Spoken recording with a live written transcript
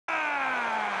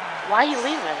Why are you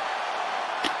leaving?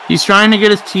 He's trying to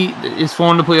get his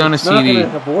phone to play on his TV.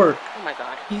 Not gonna work. Oh my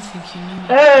god.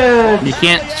 Edge! You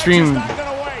can't stream.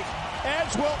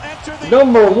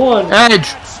 Number 1. Edge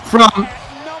from...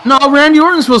 No, Randy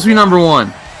Orton's supposed to be number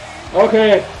 1.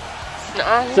 Okay.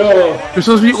 So... They're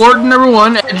supposed to be Orton number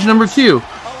 1, Edge number 2.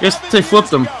 Guess they flipped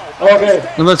them. Okay.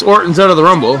 Unless Orton's out of the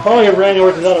Rumble. Probably if Randy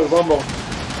Orton's out of the Rumble.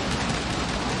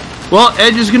 Well,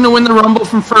 Edge is going to win the Rumble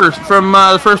from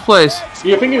the first place.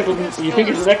 You think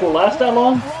his neck will last that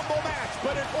long?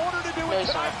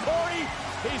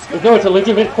 No, it's a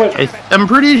legitimate question. I'm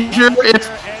pretty sure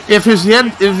if his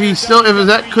neck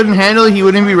couldn't handle it, he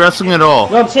wouldn't be wrestling at all.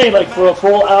 No, I'm saying like for a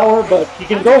full hour, but he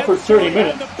can go for 30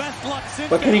 minutes.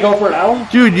 But can he go for an hour?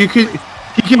 Dude, he can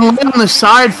lay on the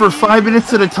side for 5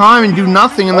 minutes at a time and do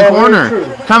nothing in the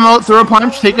corner. Come out, throw a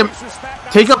punch, take a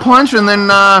punch, and then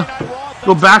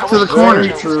go back to the corner.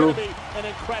 Very true.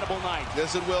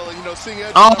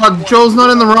 Oh, Joe's not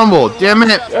in the Rumble. Damn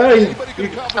it. Hey,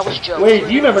 wait,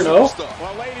 you never know.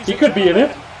 He could be in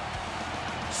it.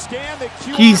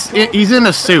 He's in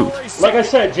a suit. Like I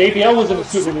said, JBL was in a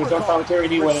suit when he was on commentary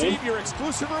and he went in.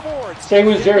 Same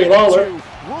with Jerry Lawler.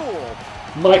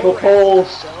 Michael Cole.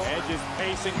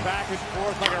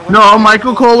 No,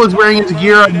 Michael Cole was wearing his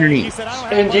gear underneath.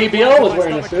 And JBL was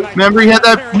wearing a suit. Remember, he had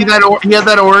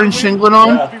that orange singlet on.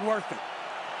 Yeah.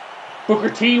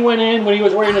 Booker T went in when he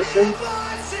was wearing a suit.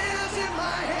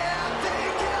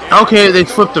 Okay, they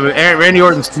flipped him. Randy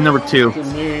Orton's number 2.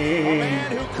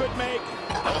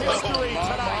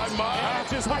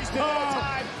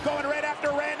 Going right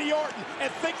after Randy Orton,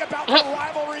 and think about the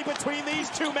rivalry between these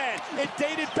two men. It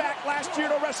dated back last year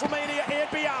to WrestleMania and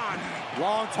beyond.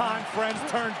 Longtime friends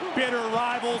turned bitter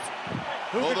rivals.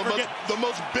 The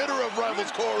most bitter of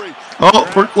rivals, Corey.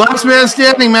 Oh, last man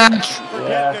standing match.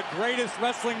 Yeah. The greatest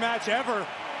wrestling match ever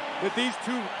that these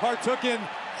two partook in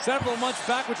several months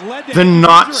back, which led to the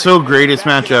not so greatest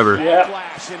match ever. Yeah.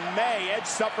 In May, Edge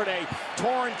suffered a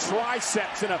torn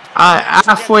triceps in a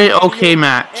halfway okay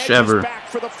match ever. Back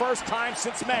for the first time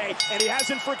since May, and he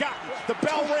hasn't forgotten. The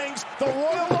bell rings. The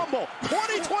Royal Rumble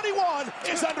 2021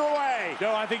 is underway.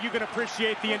 Joe, I think you can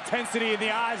appreciate the intensity in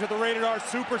the eyes of the Rated R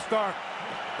superstar.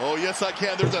 Oh, yes, I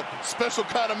can. There's a special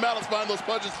kind of malice behind those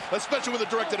punches, especially when they're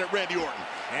directed at Randy Orton.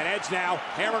 And Edge now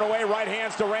hammering away right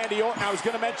hands to Randy Orton. I was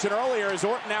going to mention earlier, as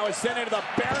Orton now is sent into the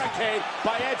barricade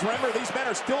by Edge. Remember, these men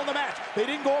are still in the match. They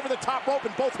didn't go over the top rope,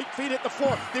 and both feet hit the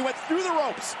floor. They went through the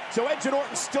ropes, so Edge and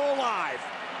Orton still alive.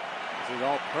 This is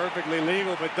all perfectly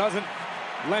legal, but doesn't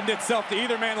lend itself to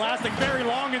either man lasting very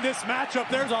long in this matchup.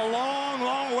 There's a long,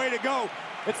 long way to go.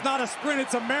 It's not a sprint,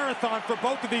 it's a marathon for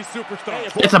both of these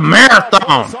superstars. It's a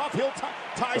marathon.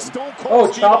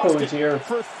 Oh, Chapo is here.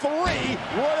 For 3 Royal Rumble.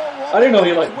 I didn't know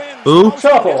he liked... Who?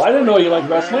 Chapo. I didn't know you liked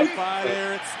wrestling.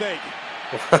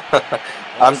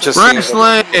 I'm just wrestling.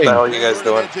 What the hell are you guys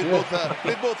doing?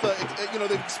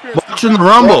 Watching the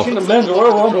Rumble. Watching the men's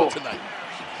Royal Rumble.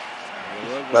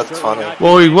 That's funny.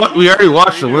 Well, we already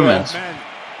watched the women's.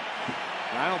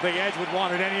 I don't think Edge would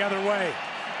want it any other way.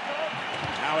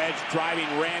 Now Edge driving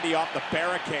Randy off the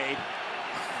barricade.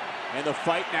 And the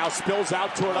fight now spills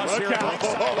out toward us here at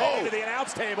ringside, to the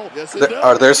announce table. Yes,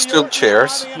 Are there still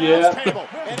chairs? Yeah.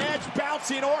 And Edge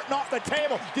bouncing Orton off the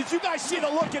table. Did you guys see the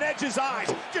look in Edge's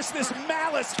eyes? Just this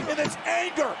malice and this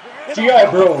anger. G.I.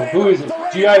 Bro. Who is it?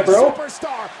 G.I. Bro?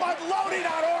 Superstar unloading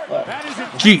on Orton. That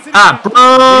is G.I.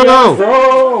 Bro.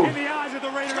 Bro. in the eyes of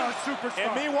the Rated R superstar.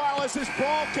 And meanwhile, as this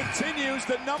brawl continues,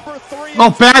 the number 3.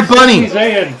 Oh, Bad Bunny.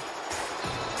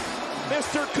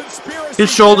 Mr. Conspiracy.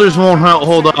 His shoulders won't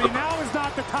hold up. Now is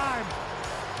not the time.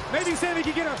 Maybe Sammy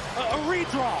can get a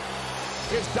redraw.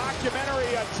 His documentary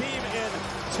team in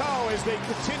tow as they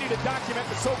continue to document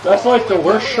the so-called. That's like the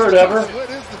worst shirt ever. What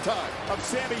is the time? Of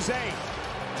Sami Zayn.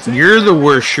 You're the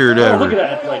worst shirt Oh, ever. look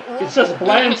at that. Like, it's just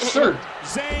bland shirt.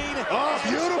 Zayn. Oh,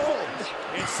 beautiful.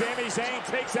 And Sami Zayn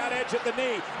takes out Edge at the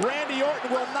knee. Randy Orton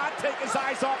will not take his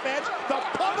eyes off Edge. The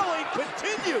pummeling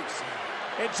continues.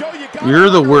 And Joe, you're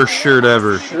the worst shirt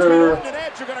ever. Sure.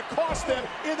 Edge are going to cost them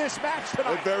in this match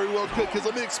tonight. It very well could, because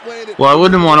let me explain it. Well, I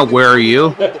wouldn't want to wear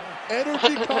you.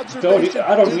 Energy conservation.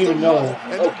 I don't even know.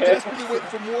 And they're desperately waiting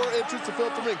for more entrants to fill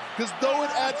up the ring. Because though it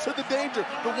adds to the danger,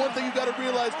 the one thing you got to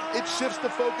realize, it shifts the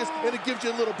focus and it gives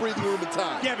you a little breathing room and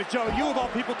time. Yeah, but Joe, you of all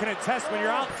people can attest when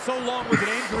you're out so long with an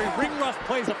injury, ring rust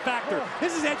plays a factor.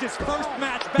 This is Edge's first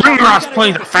match back. Ring rust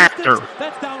plays a factor.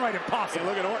 That's downright impossible.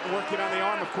 And look at Orton working on the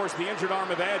arm, of course, the injured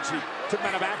arm of Edge. He took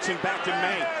out of action back in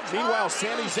May. Meanwhile,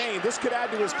 Sami Zayn, this could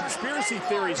add to his conspiracy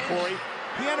theories, Corey.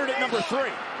 He entered at number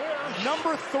 3.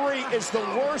 Number 3 is the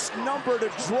worst number to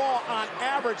draw on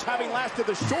average, having lasted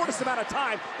the shortest amount of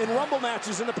time in Rumble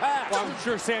matches in the past. Well, I'm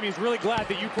sure Sammy's really glad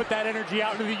that you put that energy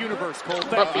out into the universe, Cole.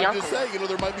 I'm just saying,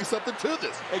 there might be something to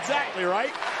this. Exactly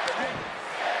right.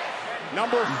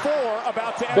 Number 4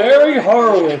 about to Barry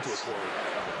Horowitz.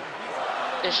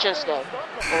 It's just dead.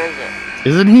 Where is it?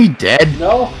 Isn't he dead?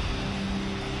 No.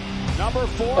 Number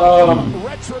 4,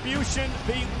 Retribution,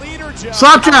 the leader.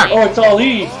 Slapjack! Oh, it's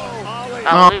Ali.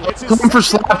 No, come for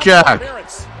Slapjack.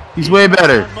 He's way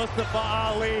better. Mustafa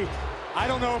Ali. I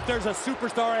don't know if there's a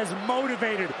superstar as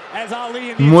motivated as Ali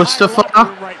in the Mustafa? entire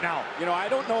locker room right now. You know, I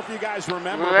don't know if you guys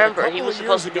remember, Remember, but a he couple was of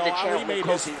years supposed to be ago, the champ Ali made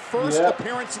with his Kofi. first Yeah.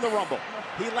 appearance in the Rumble.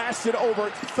 He lasted over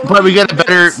 30 But we got a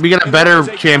minutes. better It was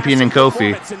a champion than classic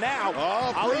Kofi. performance, And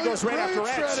now, Ali goes right after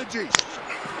Edge. Strategy.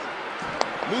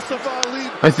 Mustafa Ali.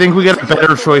 I think we got a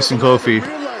better choice than Kofi.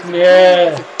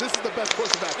 Yeah. This is the best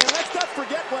course of action. And let's not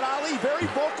forget what Ali, very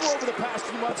vocal over the past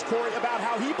few months, Corey, about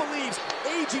how he believes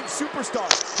aging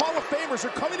superstars, Hall of Famers, are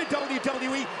coming to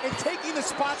WWE and taking the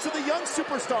spots of the young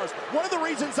superstars. One of the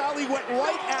reasons Ali went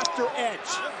right after Edge.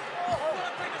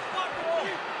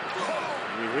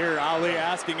 You hear Ali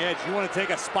asking Edge, you want to take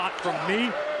a spot from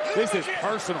me? This is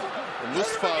personal. And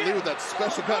Mustafa Ali with that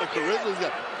special kind of charisma. He's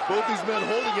got both these men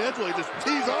holding Edge while he just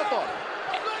tees off on him.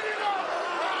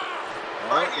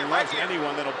 Orton loves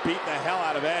anyone that'll beat the hell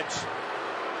out of Edge.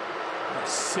 A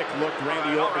sick look,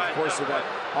 Randy Orton, of course, with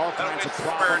all kinds of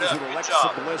problems with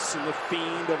Alexa Bliss and The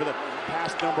Fiend over the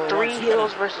past number of 3 months.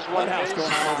 heels versus 1 What else face.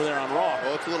 going on over there on Raw?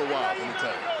 Oh, it's a little wild, let me tell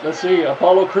you. Let's see.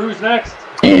 Apollo Crews next.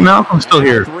 Hey, Malcolm's still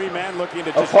here. 3 men looking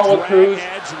to just Apollo drag Crews.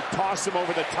 Edge and toss him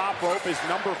over the top rope is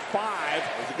number 5.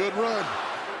 It's a good run.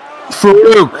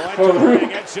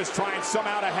 Farouk. Edge just trying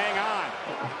somehow to hang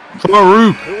on.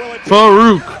 Farouk. Who will it be?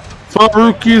 Farouk.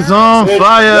 Farouk is on It's Jeff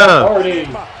fire. Hardy.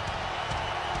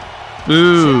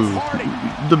 Ooh.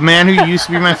 The man who used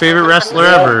to be my favorite wrestler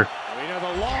ever. We know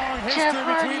the long history Jeff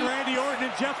Hardy. between Randy Orton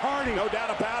and Jeff Hardy. No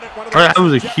doubt about it. One of the I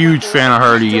was a huge fan of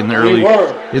Hardy in the early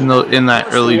in that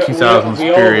early 2000s we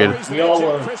all period. were. We all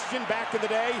were. Christian back in the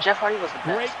day. Jeff Hardy was the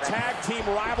Great best. Right? tag team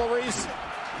rivalries.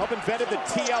 Helped invented the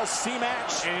TLC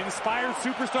match. And inspired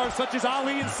superstars such as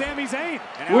Ali and Sami Zayn.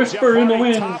 And now Whisper Jeff in the Hardy,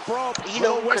 wind. top rope. You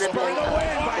know Little who could have whisper in the been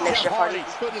wind by the next Jeff Jeff Hardy?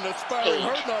 He's putting an aspiring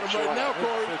hurting on him right now,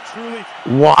 Corey. A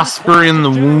truly Wasper in the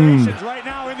wound. generations right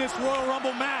now in this Royal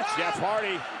Rumble match. Jeff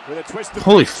Hardy with a twist of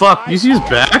Holy fuck, you see his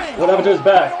back? What happened to his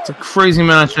back? It's a crazy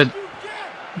amount of shit.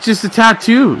 It's just the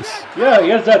tattoos. Yeah, he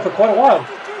has that for quite a while.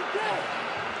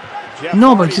 Jeff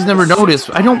No, but Hardy I just never noticed.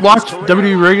 I don't watch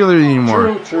WWE regularly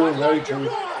anymore. True, very true.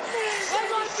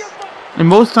 And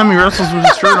most of the time he wrestles with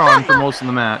his shirt on for most of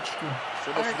the match.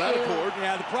 So much for that accord.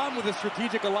 Yeah, the problem with a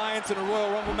strategic alliance in a Royal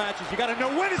Rumble match is you got to know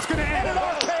when it's going to And end. an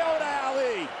RKO to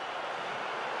Ali.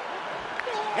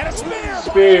 And a spear. by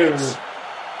Spear. Edge.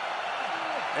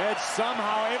 Edge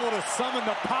somehow able to summon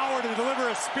the power to deliver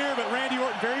a spear, but Randy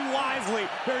Orton very wisely,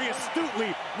 very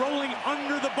astutely rolling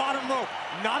under the bottom rope,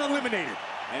 not eliminated.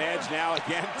 And Edge now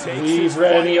again takes Leave his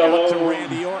Randy fight out to alone.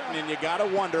 Randy Orton, and you gotta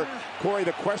wonder, Corey,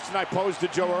 the question I posed to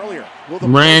Joe earlier: will the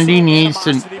Randy personal needs to.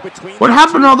 animosity between What the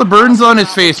happened two to all the burns on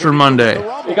his face for Monday?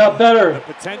 It got better.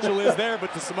 Potential is there,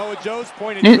 but to Samoa Joe's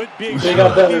point, it It- could be. They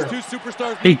got better. These two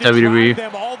superstars Hate need to drive WWE.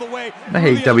 them all the way. I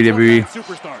hate through the WWE. other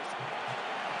superstars.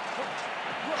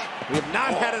 We have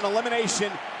not had an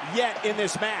elimination yet in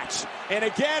this match, and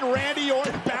again, Randy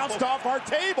Orton bounced off our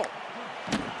table.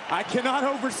 I cannot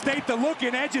overstate the look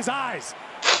in Edge's eyes.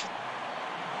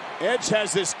 Edge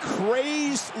has this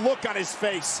crazed look on his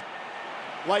face,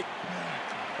 like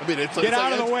I mean, it's Get it's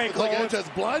out like of the way, It's like Cole. Edge has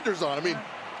blinders on. I mean,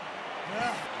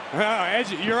 Oh,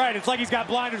 Edge, you're right. It's like he's got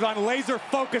blinders on, laser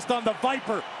focused on the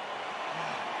Viper.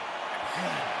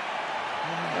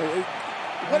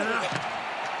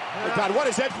 oh God, what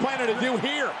is Edge planning to do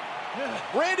here?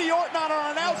 Randy Orton on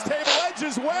our announce table, Edge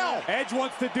as well. Edge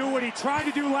wants to do what he tried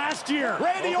to do last year.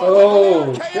 Randy Oh, Orton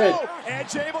with the RKO.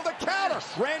 Edge able to counter.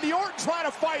 Randy Orton trying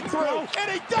to fight through,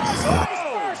 and he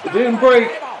does. It didn't break.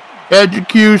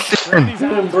 Execution.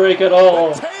 Didn't break at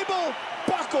all. Table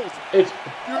buckles. It's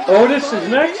Otis is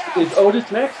next. Is Otis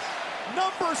next?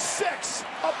 Number 6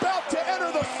 about to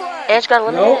enter the fray. Edge got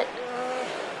eliminated.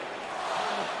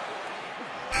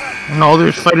 No,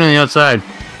 they're fighting on the outside.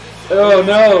 Oh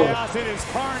no. Chaos, it is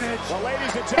carnage. Well,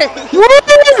 ladies and gentlemen,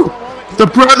 Woo! The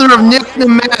brother of Nick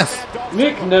Nemeth.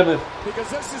 Nick Nemeth. because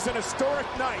this is an historic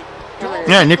night.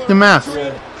 Yeah, Nick Nemeth.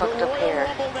 Fucked up hair.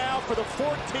 Rumble now for the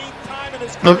 14th time in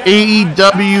his Of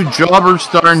AEW jobber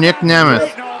star Nick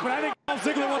Nemeth. No, but I think Dolph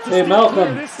Ziggler wants to Hey steer Malcolm,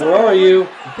 clear this where are side. you?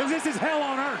 Because this is hell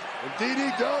on earth. indeed he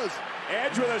does.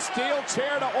 Edge with a steel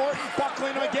chair to Orton,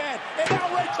 buckling him again. And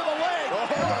now right to the leg. Oh,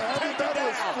 Take that him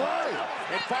was down. flying.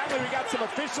 And finally, we got some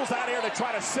officials out here to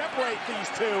try to separate these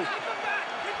two.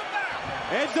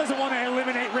 Edge doesn't want to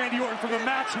eliminate Randy Orton from the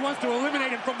match. He wants to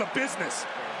eliminate him from the business.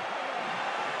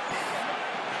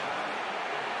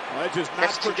 Well, Edge has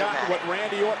not forgotten what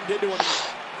Randy Orton did to him.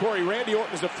 Corey, Randy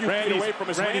Orton is a few feet away from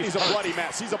his man. He's a bloody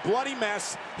mess. He's a bloody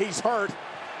mess. He's hurt.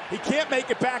 He can't make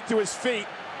it back to his feet.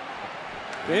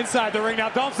 Inside the ring now,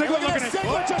 Dolph Ziggler looking at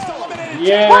Ziggler just eliminated.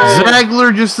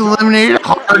 Ziggler just eliminated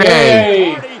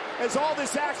Hardy. As all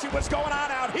this action was going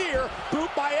on out here, boot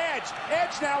by Edge.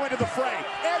 Edge now into the fray.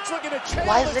 Edge looking to chase.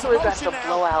 Why Ziggler got to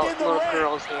blow out little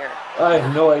girls here? I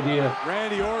have no idea.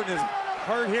 Randy Orton is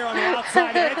hurt here on the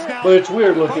outside edge now. But it's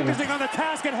weird looking. Focusing on the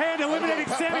task at hand, eliminating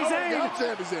Sami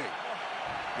Zayn.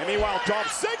 And meanwhile, Dolph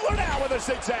Ziggler now with a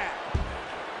zigzag.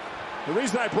 The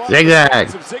reason I brought Zigzag. up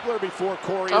some Ziggler before,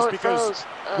 Corey, is because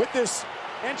with this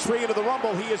entry into the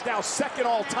Rumble, he is now second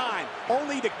all-time,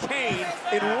 only to Kane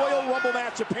in Royal Rumble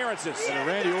match appearances. And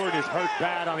Randy Orton is hurt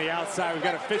bad on the outside. We've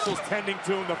got officials tending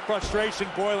to him, the frustration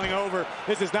boiling over.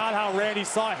 This is not how Randy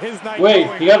saw his night Wait,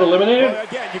 going. he got eliminated? Well,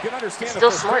 again, you can understand Still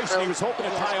the smart, frustration. though. He was hoping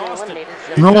to tie Austin.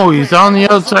 No, he's on the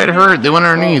outside hurt. They went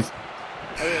underneath.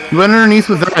 He went underneath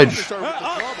with Edge.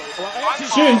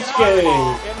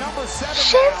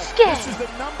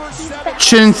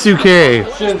 Shinsuke. Shinsuke.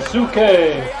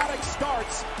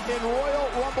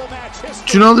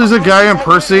 Do you know there's a guy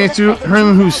impersonating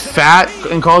him who's fat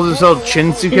and calls himself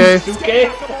Shinsuke?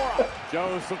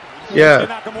 Yeah.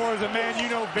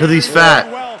 Because he's fat.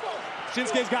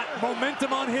 Shinsuke's got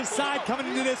momentum on his side coming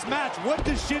into this match. What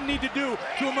does Shin need to do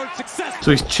to emerge successful?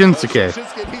 So he's Shinsuke.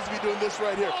 Shinsuke needs to be doing this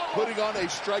right here, putting on a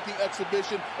striking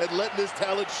exhibition and letting his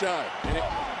talent shine.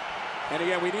 And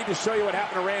again, we need to show you what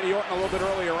happened to Randy Orton a little bit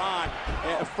earlier on.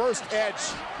 First Edge,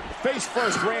 face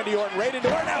first Randy Orton, right into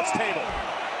our announce table.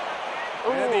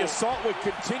 And the assault would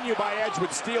continue by Edge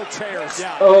with steel chairs.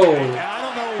 Yeah. Oh. And I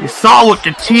don't know. The assault would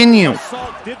continue.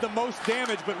 Assault did the most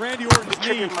damage, but Randy Orton's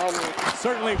knee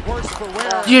certainly worse for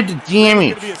wear. Did the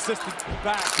damage. Going to be assisted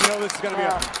back. You know this is going to be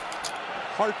a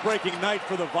heartbreaking night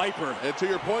for the Viper. And to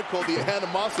your point, Cole, the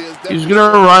animosity is He's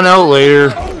gonna run out later.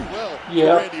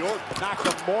 Yeah.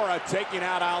 Nakamura taking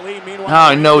out Ali. Meanwhile, Now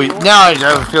I know. Now I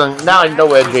have a feeling. Now I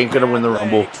know Edge ain't gonna win the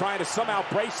Rumble. Trying to somehow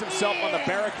brace himself on the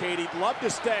barricade. He'd love to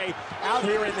stay out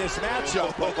here in this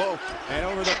matchup. And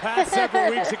over the past several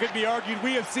weeks, it could be argued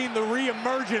we have seen the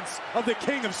re-emergence of the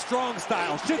king of strong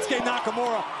style, Shinsuke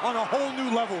Nakamura, on a whole new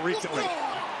level recently.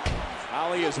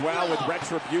 Ali as well with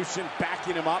Retribution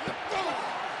backing him up.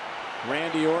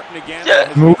 Randy Orton again.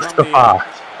 Mustafa.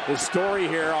 The story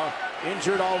here,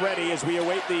 injured already as we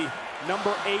await the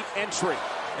number 8 entry.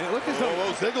 And it looked as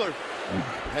though Ziggler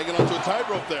hanging onto a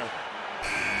tightrope there.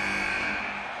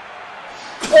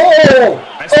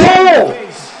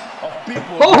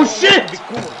 Oh shit!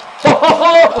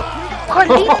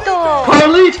 Carlito!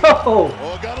 Carlito!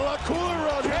 Oh, got a lot cooler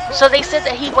around here. So they said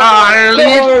that he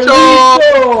Carlito!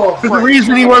 The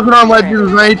reason he wasn't on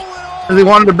Legends Night is they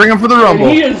wanted to bring him for the Rumble.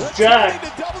 He is jacked.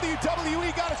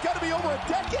 WWE got it's got to be over a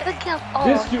decade.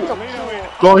 This dude.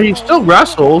 Well, he still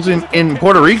wrestles in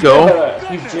Puerto Rico. Yeah,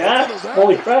 he's jacked.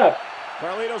 Holy crap.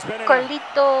 Carlito's been in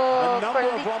Carlito, a number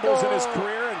of Rumbles in his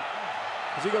career, and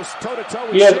as he goes toe-to-toe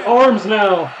with He has Shin. arms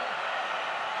now.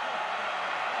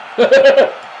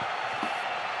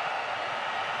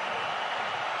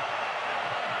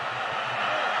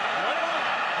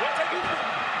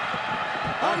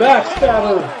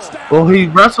 Backstabber. Well, he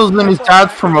wrestles in his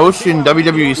dad's promotion,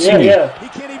 WWC. Yeah. He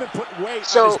can't even put weight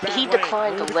So on his back he leg.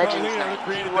 declined the Legends Night.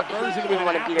 He didn't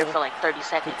want to be there for like 30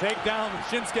 seconds. Take down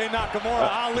Shinsuke Nakamura.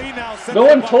 Ali now. No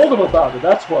one told him about it,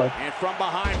 that's why. And from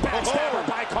behind, backstabber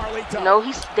by Carlito. No,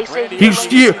 they said He's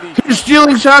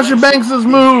stealing Sasha Banks'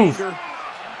 move.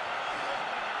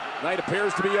 Night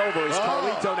appears to be over. Is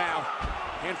Carlito now?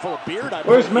 Handful of beard, I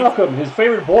Where's believe. Malcolm? His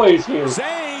favorite boy is here.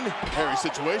 Zayn Hairy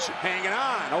situation. hanging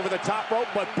on over the top rope,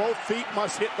 but both feet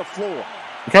must hit the floor.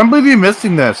 I can't believe you're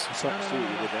missing this.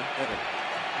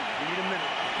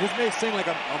 This may seem like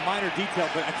a minor detail,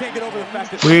 but I can't get over the fact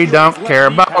that We don't care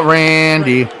about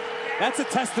Randy. That's a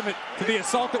testament to the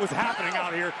assault that was happening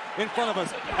out here in front of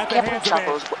us at the Careful, hands of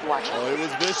Edge. Chacos, watching. Oh, it was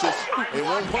vicious. It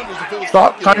won't wonders if it was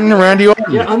Stop cutting to Randy Orton.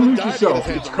 Yeah, unmute yourself.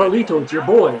 It's Carlito. It's your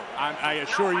boy. I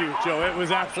assure you, Joe, it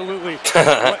was absolutely what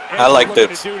I Edge like was looking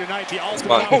this. to do tonight, the ultimate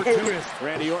fun. opportunist.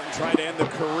 Randy Orton trying to end the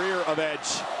career of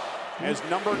Edge as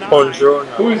number 9. Bonjour.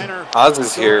 Who's Oz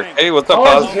is here. Hey, what's up,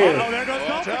 Oz Oz? here? Oh, there goes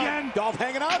Dolph again. Dolph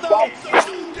hanging on, though.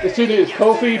 It's either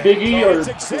Kofi, Big E, or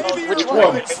Which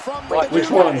one? Which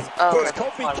one? Oh,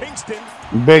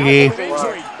 Big E.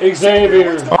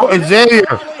 Xavier. Oh,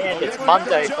 Xavier. It's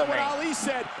Monday for me.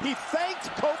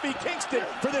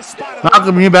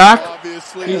 Malcolm, you back?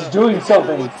 Obviously, He's doing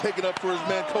something. Taking up for his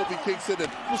man Kofi Kingston,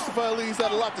 and Mustafa Ali's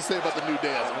had a lot to say about the New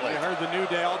Day as of late. You heard the New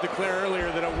Day all declare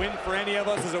earlier that a win for any of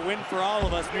us is a win for all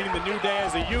of us, meaning the New Day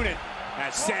as a unit.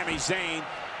 As Sami Zayn,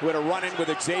 who had a run-in with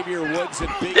Xavier Woods and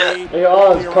Big E. Hey,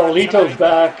 Oz, Carlito's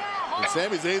back. And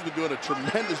Sami Zayn's been doing a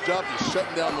tremendous job of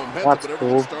shutting down momentum. That's but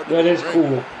cool. That is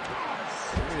cool.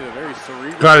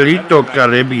 Carlito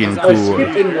Caribbean I cool.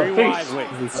 spit in the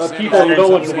face of people who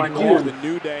don't want to be cool. The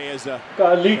New Day as a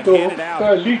Carlito.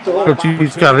 But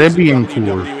he's Caribbean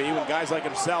cool. when guys like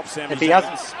himself, Sami If he Zayn,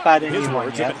 hasn't spat his anyone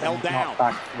words yet, have been then held he's down. not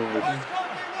back forward.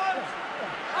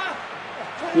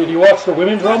 Did you watch the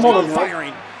women's rumble or not?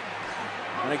 Firing.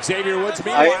 And Xavier Woods, I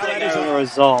meanwhile, that is don't know a the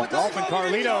result. Dolph and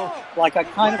Carlito. Like, I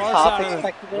kind of Far half side of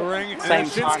expected the ring, it. and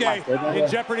Same time I Shinsuke didn't. in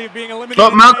jeopardy of being eliminated.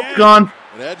 Oh, Malcolm's gone.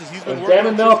 And Edge, he's been Damn working it,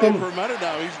 on Malcolm. Tuesday for a minute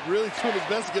now. He's really doing his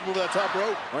best to get him to that top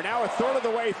rope. We're now a third of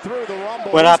the way through the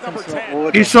Rumble. What He's happens number to 10.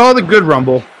 order? He saw the good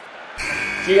Rumble.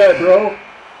 G.I. Bro.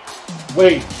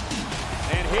 Wait.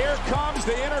 And here comes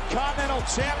the Intercontinental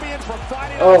Champion from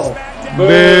Friday Night Oh. SmackDown. Boo.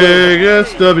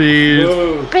 Biggest W's.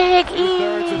 Boo. Big E.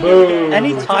 Boo.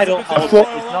 Any title holder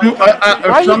is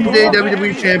Or someday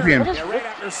WWE champion. Yeah, right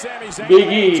after Sami Zayn Big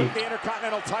E. took the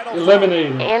Intercontinental title.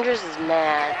 Eliminated. Andrews is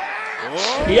mad.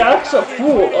 He acts a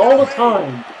fool all the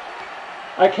time.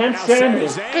 I can't Now stand Sami it.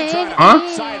 Zayn trying to Huh?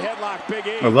 side headlock Big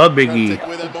E. I love Big E. Take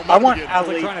away that momentum I want again.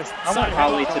 Ali. trying to I want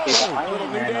Ali to be the Little Iron New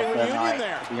Man Day of the reunion night.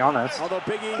 there. To be honest, Although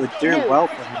Big E we're doing well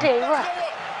for him. Day Rock.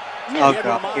 Oh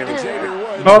god, here we Xavier go.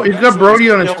 Woods. Oh, he's got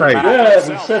Brody on his tight. Yeah,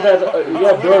 he said that.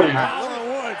 Yeah, Brody.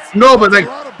 No, but like,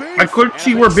 I couldn't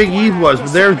see where Big E was,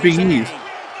 but there's Big E's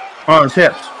on his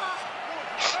hips.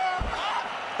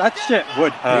 That shit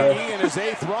would hurt. Big E in his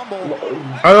 8th Rumble.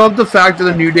 I love the fact that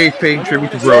the New Day's paying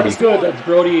tribute to Brody. That's good. That's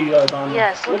Brody.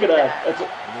 Yes, Look at that.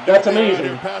 That's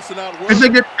amazing. Passing out work. It's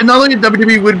like another thing that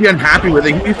WWE would be unhappy with.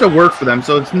 He used to work for them,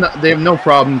 so it's not, they have no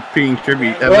problem paying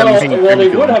tribute. Well, they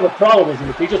would have a problem with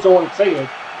it. They just don't want to say it.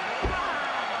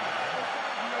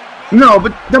 No,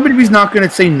 but WWE's not going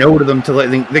to say no to them to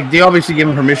let they obviously give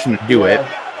him permission to do it.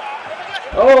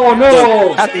 Oh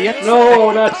no! At the end,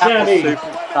 No, not Sammy.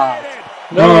 Superstars.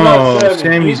 No, not Sammy.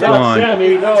 Sammy's He's not gone.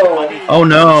 Sammy. No. Oh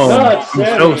no, Not I'm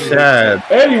so Sammy. sad.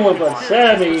 Anyone but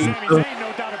Sammy.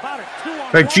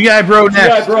 Right, GI Bro G.I.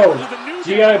 next. Bro.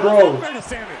 G.I. Bro.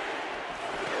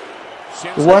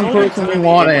 The one person we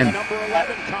want in. Number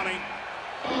 11 coming.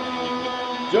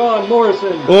 John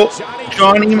Morrison. Oh,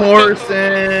 Johnny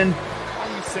Morrison.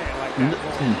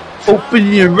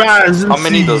 Open your eyes and How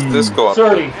many see. does this go up?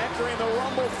 30. Entering the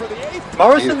Rumble for the 8th.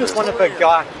 Morrison was one of the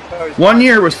guys. 1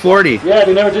 year was 40. Yeah,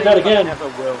 they never did that again. Never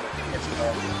will.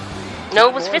 No,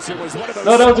 it was 50. No,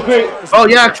 that was a great. Oh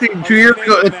yeah, actually 2 years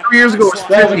ago, 3 years ago it was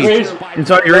That was the 50 greatest. in Saudi That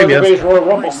was the Arabia. greatest Royal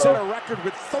Rumble. They set a Though. record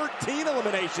with 13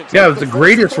 eliminations. Yeah, it was the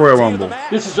greatest Royal Rumble.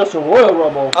 This is just a Royal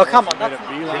Rumble. Oh come on, that's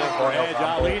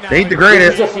They ain't the This is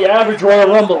greatest. just the average Royal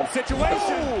Rumble.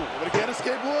 Situation. But again,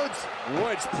 escape Woods.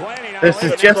 Woods planning on This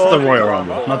is just the Royal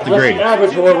Rumble, not the Just the greatest.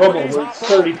 average Royal Rumble with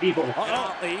 30 people. He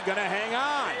gonna hang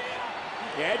on.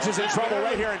 The Edge is in trouble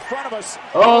right here in front of us.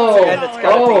 Oh, And it's gotta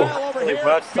oh. be Over really here.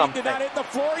 worth Feet something. did not hit the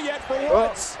floor yet for Oh,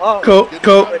 Woods. oh. Go. Oh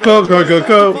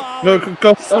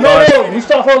no,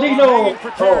 Mustafa Ali, no.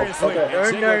 Oh,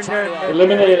 okay.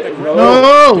 Eliminated.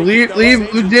 No, leave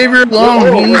Xavier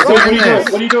alone. He needs to What are win you doing? this.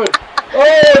 What are you doing?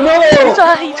 Oh no!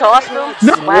 He tossed him. Woods is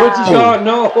Wow. gone.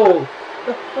 No. Oh,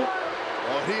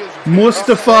 he is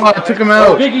Mustafa took him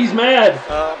Oh, out. Big E's mad.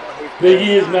 Big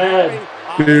E is mad.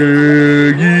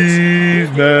 Big E's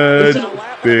mad.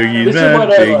 Big E's This is what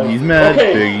mad. I Big like. E's mad.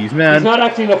 Okay. Big E's He's mad. not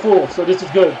acting a fool, so this is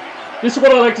good. This is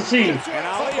what I like to see. And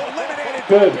Ali eliminated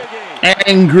Good. Big E.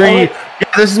 Angry. Yeah,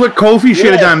 this is what Kofi should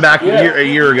have Yes, done back yes. a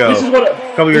year ago. This is what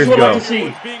Couple this years is what I ago. like to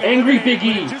see. Angry Big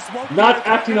E, not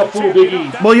acting a fool. Big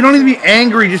E. Well, you don't need to be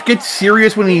angry. Just get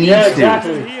serious when he needs Yeah, to.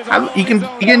 exactly.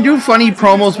 He can do funny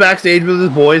promos backstage with his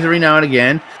boys every now and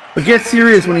again, but get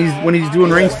serious when he's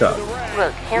doing ring stuff.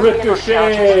 Look, Henry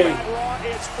Ricochet.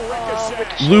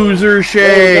 Loser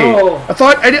Shay. Oh, no. I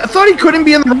thought he couldn't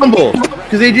be in the Rumble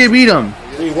because AJ beat him.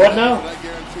 Wait, what now? I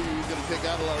guarantee you he's going to take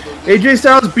out a lot of those. AJ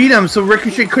Styles beat him, so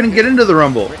Ricochet couldn't get into the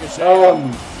Rumble. No.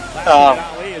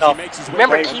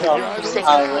 Remember, Wait, Keith no. said he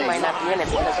might not be in it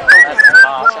because of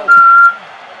COVID. So,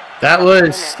 That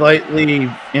was slightly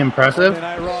impressive.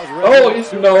 Oh,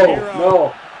 it's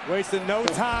no. Wasting no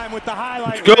time with the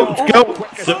highlight. Go.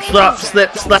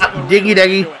 Slip, slap, diggy,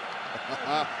 daggy.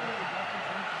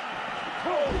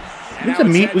 I got to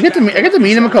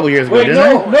meet him a couple years ago, Wait, didn't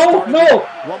I? no!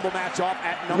 Rumble match off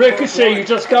at number Ricochet, you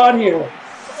just got here.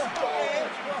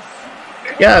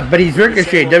 Yeah, but he's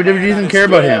Ricochet. WWE doesn't care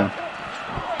about him.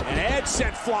 And Edge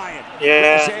sent flying.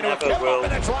 Yeah, Ricochet to a never kick will.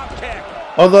 up and a drop kick.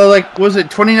 Although, like, was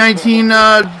it 2019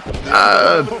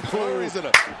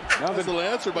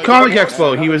 Comic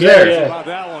Expo? He was there. Yeah. About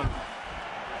that one.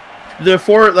 The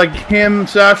four, like him,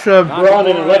 Sasha, Braun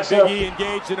and Alexa. Biggie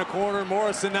engaged in a corner.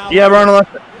 Morrison now. yeah, Ron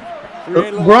Alexa.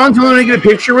 Braun's the one I get a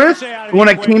picture with. When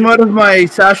I came out of my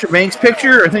Sasha Banks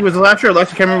picture, I think it was last year,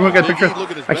 Alexa, I can't remember when I got a picture.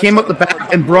 I came up the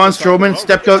back, and Braun Strowman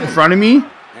stepped out in front of me.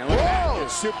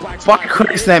 Fuck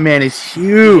Christ, that man is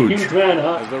huge. Huge man,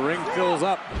 huh? As the ring fills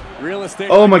up. Real estate.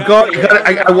 Oh my god,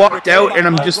 I walked out and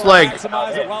I'm just like,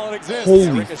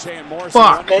 holy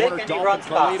fuck. Now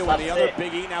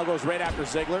goes right after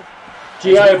Ziggler.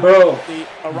 G.I. Bro.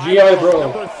 G.I. Bro.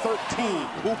 Number 13.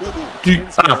 Bro.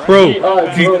 Bro.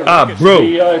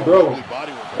 G.I. Bro.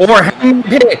 Or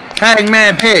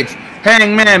Hangman Page.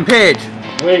 Hangman Page.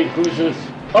 Wait, who's this?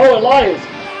 Oh, Elias.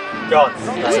 John.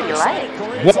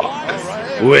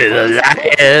 With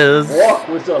Elias. Walk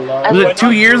with Elias. Was it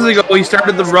 2 years ago he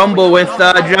started the Rumble with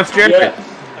Jeff Jarrett?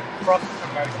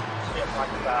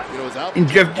 And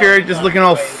Jeff Jarrett just looking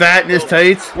all fat in his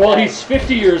tights. Well, he's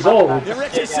 50 years old. No,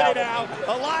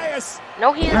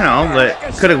 he isn't. I know, but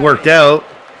could have worked out.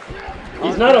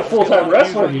 He's not a full-time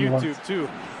wrestler anymore.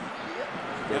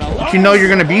 But you know you're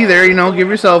going to be there, you know, give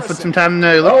yourself some time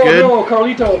to look good. Oh, no,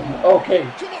 Carlito. Okay.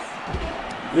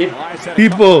 Leave,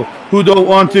 People who don't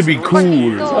want to be cool.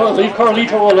 leave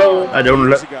Carlito alone. I don't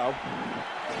let.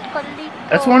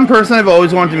 That's one person I've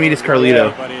always wanted to meet is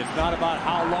Carlito.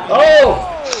 Oh!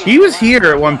 He was here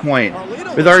at one point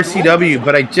with RCW,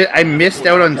 but I missed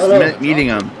out on meeting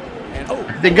him.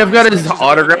 I think I've got his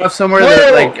autograph somewhere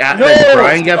that that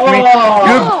Brian got for me.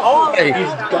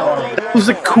 That was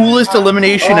the coolest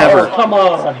elimination ever. Come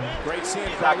on.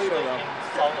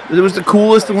 It was the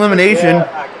coolest elimination.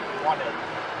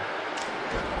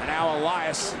 Now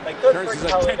Elias turns his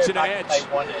attention to Edge.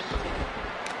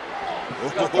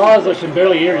 Oz, I can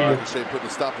barely hear you. Putting a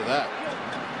stop to that.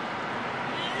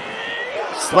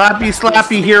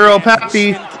 Slappy, hero,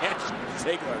 Pappy.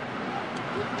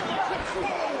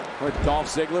 With Dolph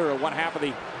Ziggler, one half of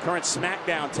the current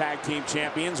SmackDown Tag Team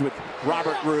Champions, with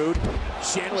Robert Roode.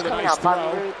 Shen with a nice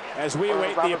throw as we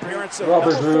await the appearance of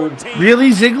Robert Roode. Really,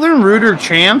 Ziggler and Roode are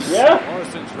champs? Yeah.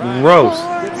 Gross.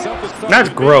 That's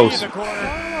gross.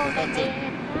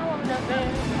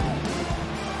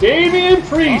 Damian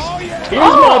Priest. Here's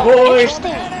my boy.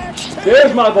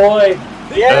 There's my boy.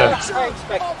 Yeah, I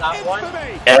expected that one.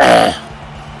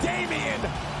 Damian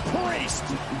Priest.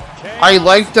 I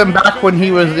liked him back when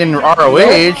he was in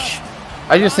ROH.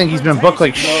 I just think he's been booked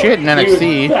like shit in NXT.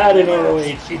 He was bad in ROH.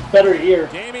 He's better here.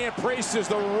 Damian Priest is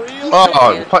the real.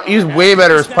 Oh, he's way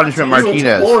better as Punishment He was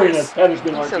Martinez. boring as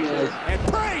Punishment Martinez. And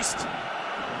Priest.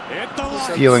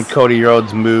 Stealing Cody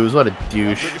Rhodes' moves. What a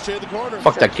douche.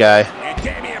 Fuck that guy.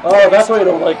 Oh, that's why I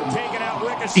don't like him.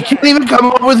 He can't even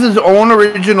come up with his own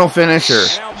original finisher.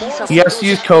 He has to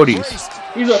use Cody's.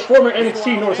 He's a former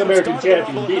NXT North American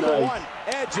champion. Be nice.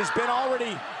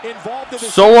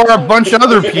 So are a bunch of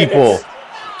other people.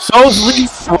 So's Leon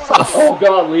Ruff. Oh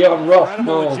God, Leon Ruff.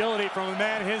 No.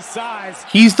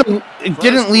 He's the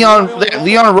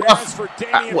Leon Ruff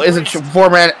is a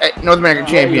former North American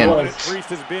champion.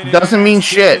 Doesn't mean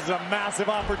shit.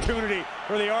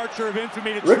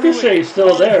 Ricochet's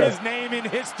still there.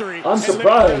 I'm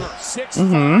surprised.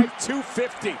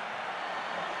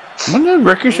 When did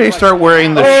Ricochet start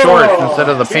wearing the shorts instead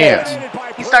of the pants?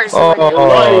 He started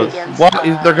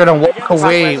They're gonna walk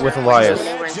away with Elias.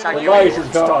 Elias is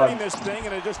gone. This thing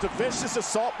and just a vicious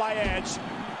assault by Edge.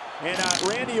 And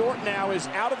Randy Orton now is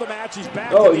out of the match. He's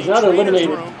back in he's the not trainer's eliminated.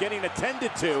 room getting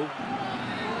attended to.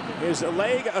 His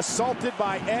leg assaulted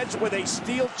by Edge with a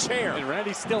steel chair. And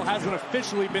Randy still hasn't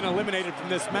officially been eliminated from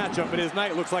this matchup, but his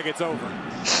night looks like it's over.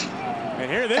 And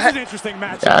here, this is an interesting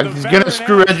matchup. Yeah, he's gonna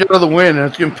screw Edge out of the win, and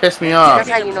it's gonna piss me off. That's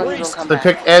how you know he's gonna come They back.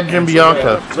 picked Edge and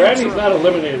Bianca. Randy's not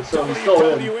eliminated, so he's still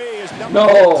in.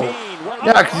 No.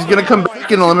 Yeah, because he's gonna come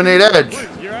back and eliminate Edge.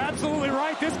 You're absolutely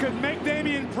right. This could make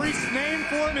Damian Priest's name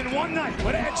for him in one night.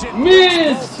 But Edge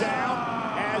Miz!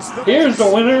 Here's the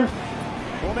winner.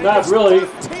 Not really.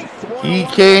 He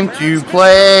came to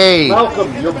play.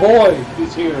 Malcolm, your boy,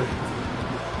 is here.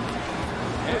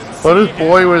 But his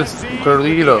boy was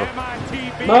Carlito.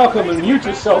 Malcolm, unmute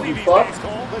yourself, you fuck.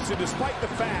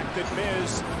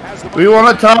 We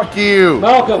want to talk to you.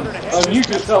 Malcolm, unmute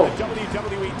yourself.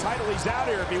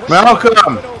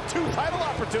 Malcolm.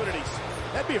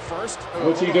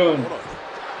 What's he doing?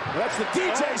 That's the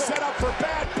DJ set up for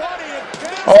Bad Bunny.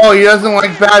 Oh, he doesn't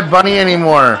like Bad Bunny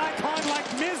anymore. Icon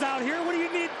like Miz out here. What do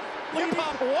you need? Hip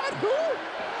hop what?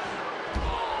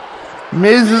 Who?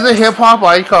 Miz is a hip hop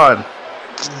icon.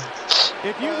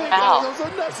 If you think Ow. Those are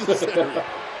unnecessary.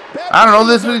 I don't know.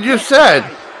 This is what you just said.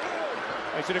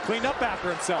 he should have cleaned up after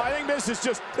himself. I think Miz is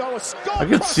just a skull. I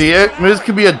can see it. Miz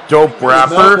could be a dope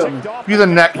rapper. Be the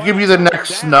next. He could be the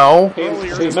next Snow. Hey,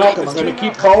 Malcolm, I'm gonna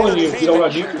keep calling you if you don't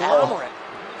unmute yourself.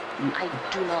 I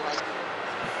do not like it.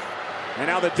 And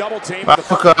now the double team.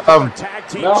 Malcolm. Tag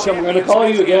team Malcolm, I'm gonna call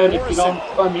you again if you don't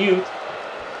unmute.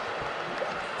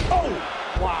 Oh,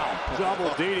 wow. Double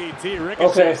DDT. Ricochet.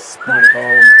 Okay. I'm spiked. gonna call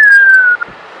him.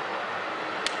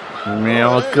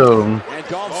 Malcolm. And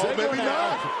Dolph Ziggler maybe now.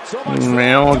 not. So much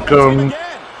Malcolm. again.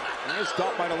 And he's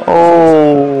stopped by the left.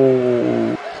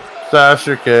 Oh.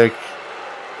 Sasha kick.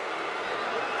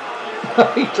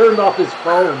 He turned off his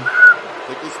phone.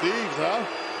 Think the Steves, huh?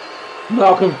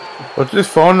 Malcolm What's his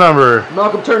phone number?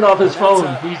 turned off his phone.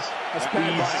 He's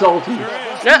salty.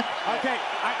 Yeah. Okay,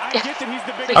 I get that he's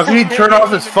the big. How can he turn off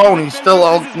his phone? He's still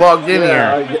all logged in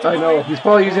Yeah, here. I know. He's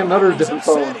probably using another different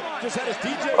phone. Just had his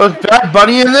DJ Was Bad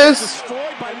Bunny in this?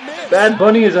 destroyed by Miz. Bad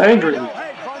Bunny is angry. Hey,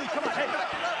 Barney, come on. Hey.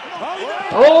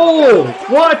 Oh,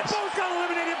 what? Both got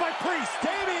eliminated by Priest.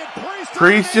 Damian Priest.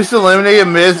 Priest just eliminated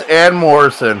Miz and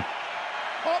Morrison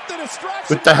Off the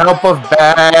distraction. with the help of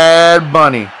Bad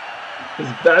Bunny. Is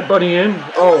Bad Bunny in?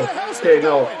 Oh, okay,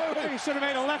 no. He should have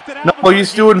made a left and out. No,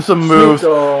 he's doing some moves.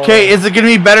 Dogg. Okay, is it gonna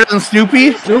be better than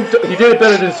Snoopy? He did it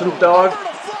better than Snoop Dogg.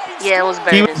 Yeah, it was He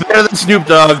better was than better than Snoop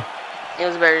Dogg. It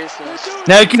was better than Snoop.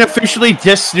 Now you can officially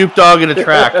diss Snoop Dogg in a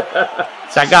track.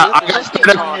 So I got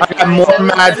more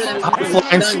mad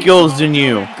high-flying skills than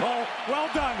you. Well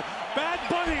done. Bad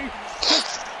Bunny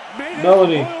just made it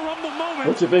Melanie, a Royal Rumble moment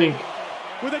what you think?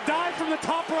 with a dive from the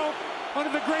top rope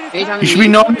under the greatest. You should be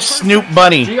known as Snoop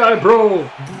Bunny. G.I. Bro.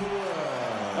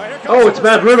 Oh, it's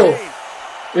Matt Riddle.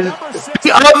 Is it,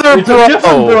 The other it's a different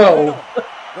bro. bro.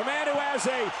 The man who has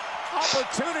a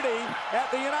opportunity at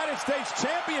the United States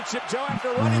Championship, Joe,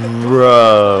 after running the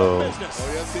Bro. business.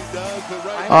 Oh, yes, he does. But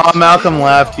right Oh, Malcolm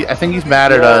left. I think he's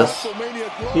mad at us.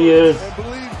 WrestleMania glory, He is. And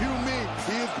believe you me,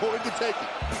 he is going to take it.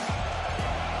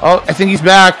 Oh, I think he's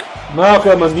back.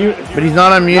 Malcolm, unmute. But he's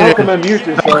not unmuted. Malcolm, unmute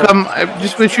yourself. Malcolm, I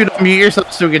just wish you'd unmute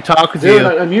yourself so we could talk with Dude, you.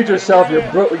 unmute yourself. Your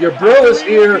bro is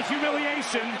here. The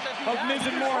humiliation of Miz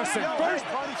and Morrison. First,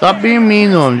 Stop being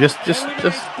mean to him. Just.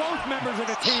 both members of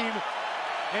the team,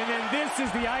 and then this is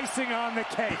the icing on the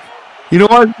cake. You know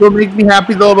what will make me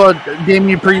happy though about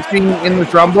Damian Priest being in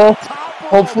this Rumble?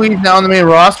 Hopefully he's now on the main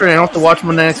roster and I don't have to watch him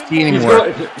on NXT anymore.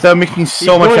 That would make me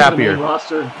so much happier.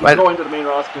 He's But- going to the main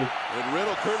roster. And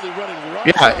Riddle currently running right.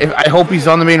 Yeah, I hope he's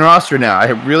on the main roster now. I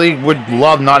really would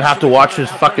love not have to watch his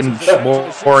fucking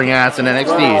boring ass in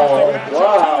NXT.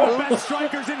 Wow. The best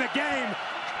strikers in the game.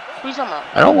 Who you talking about?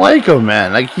 I don't like him,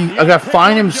 man. Like I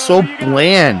find him so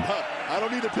bland. I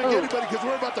don't need to pick anybody because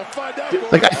we're about to find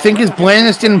out. Like I think his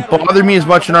blandness didn't bother me as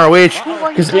much in ROH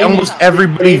because almost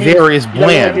everybody there is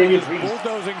bland.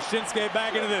 Bulldozing Shinsuke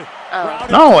back into the crowd.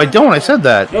 No, I don't. I said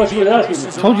that. No, she was asking.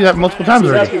 I told you that multiple times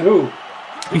She was already. asking who?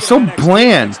 He's so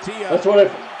bland. That's what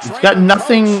I. He's got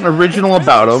nothing original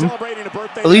about him.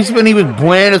 At least when he was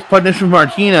bland as Punishment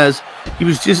Martinez, he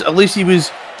was just, at least he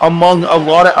was among a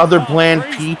lot of other bland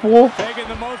people,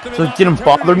 so it didn't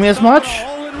bother me as much.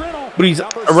 But he's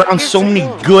around so many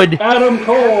good Adam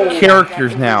Cole.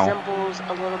 characters now. Resembles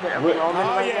a little bit of Roman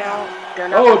right now. They're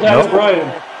not Oh, Daniel Nope.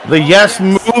 Bryan. The Yes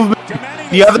Movement,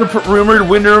 the other rumored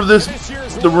winner of this,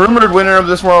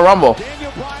 Royal Rumble.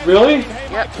 Really?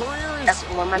 Yep. That's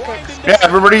one of my picks. Yeah,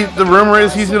 everybody, the rumor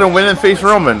is he's gonna win and face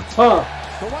Roman. Huh.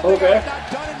 Okay.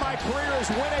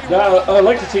 Now, I'd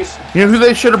like to see. You know who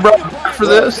they should have brought back for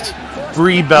this?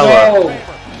 Brie Bella. No.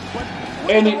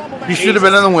 Any. He should have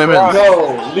been in the women's.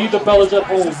 No. Leave the Bellas at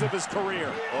home.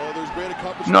 Oh, there's great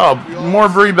accomplishments. No, more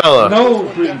Brie Bella. No,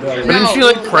 Brie Bella. But isn't she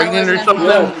like pregnant or something?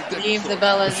 Yeah. Leave the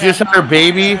Bellas. She just had her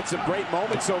baby. Had some great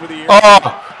moments over the years.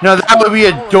 Oh, now that would be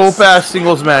a dope ass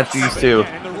singles match. These two.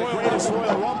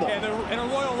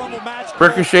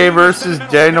 Ricochet versus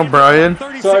Daniel Bryan.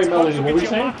 Sorry, Melanie, what were you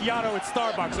saying? Macchiato at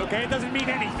Starbucks, okay? It doesn't mean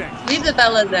anything. Leave the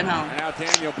Bellas at home. And now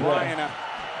Daniel Bryan.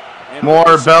 More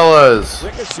Bellas.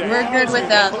 We're good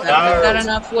without them. We've got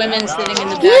enough women sitting in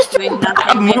the back doing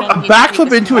nothing. They don't A need to backflip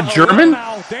see into a this. German?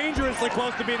 Dangerously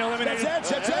close to being eliminated.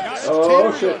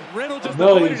 Oh, shit.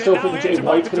 Melanie, you still think Jay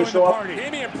White's going to show up?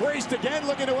 Damian Priest again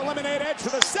looking to eliminate Edge for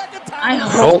the second time. I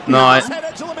Hope not. Had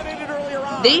Edge eliminated earlier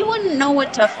on. They wouldn't know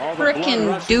what to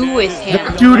frickin' do with him.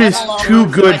 That dude is too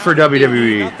good for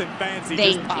WWE.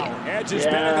 Thank you.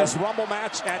 Yeah.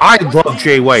 I love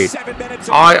Jay White.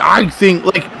 I think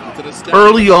like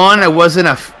early on I wasn't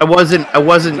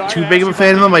too big of a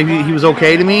fan of him. Like he was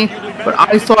okay to me, but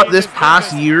I thought this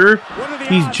past year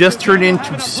he's just turned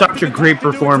into such a great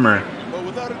performer.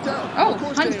 Oh,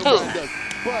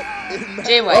 100%.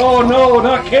 Jay White. Oh no,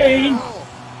 not Kane.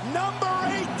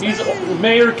 He's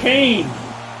Mayor Kane.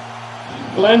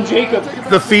 Glenn Jacobs.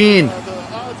 The Fiend.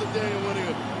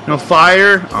 No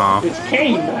fire. Oh. It's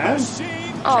Kane, man.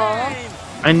 Aw.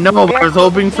 I know, but I was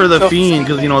hoping for the Fiend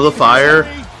because you know the fire.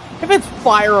 If it's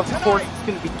fire, of course it's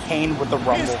gonna be Kane with the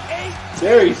Rumble.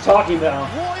 There, he's talking now.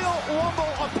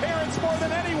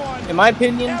 In my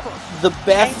opinion, the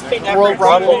best Royal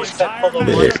Rumble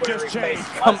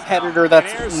competitor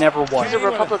that's never won. He's a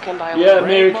Republican by a Yeah,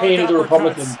 Mayor Kane is a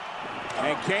Republican.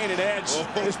 And Kane and Edge,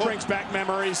 this brings back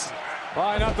memories.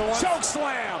 Why not the one? Choke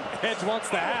slam! Edge wants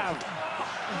to have.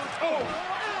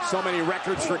 So many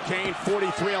records for Kane,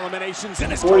 43 eliminations in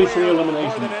his 43 career.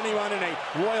 eliminations. More than anyone in a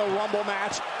Royal Rumble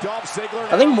match. Dolph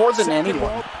Ziggler. I think more than anyone.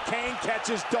 Rope. Kane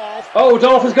catches Dolph. Oh,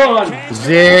 Dolph is gone.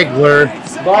 Ziggler.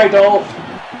 Bye, Dolph.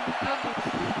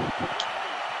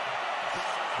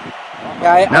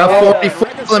 Yeah, Now 44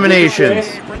 eliminations.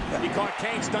 He caught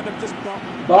Kane, stunned him just bump.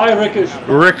 Bye, Ricochet.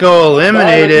 Rico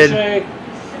eliminated. Bye, Ricochet.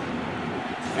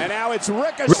 And now it's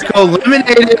Ricochet. Rico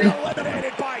eliminated.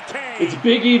 Eliminated by Kane. It's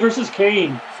Big E versus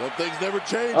Kane. Some things never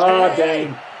change. Ah,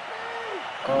 dang.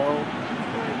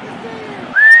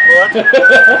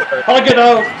 Hug it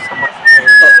out.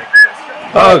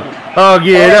 Hug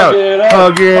it out.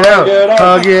 Hug it out.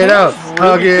 Hug it out.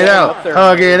 Hug it out.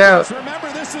 Hug it out.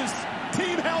 Remember, this is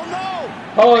Team Hell No.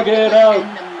 Hug it out.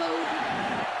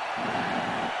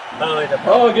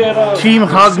 Hug it out. Team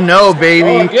Hug No, baby.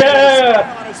 Oh,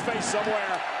 yeah. On his face somewhere.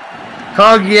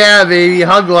 Hug yeah, baby.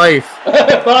 Hug life.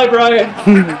 Bye, Brian.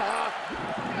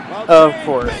 of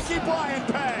course. Mickey Bryan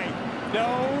pay.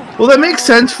 No. Well, that makes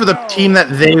sense for the team that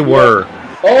they were.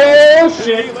 Oh,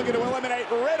 shit. Looking to eliminate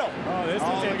Riddle. Oh, this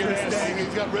is interesting.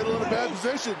 He's got Riddle in a bad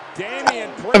position.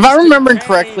 Damian Priest If I remember and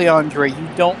correctly, Andre, you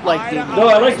don't like Damian. No,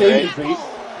 I like Damian Priest.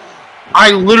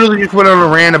 I literally just went on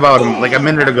a rant about him like a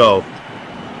minute ago.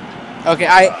 Okay,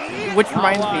 which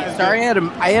reminds me. Sorry, I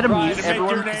had to mute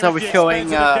everyone because I was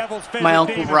showing my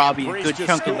Uncle Robbie a good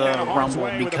chunk of the Rumble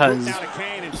because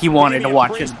he wanted to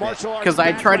watch it. Because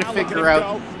I tried to figure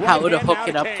out how to hook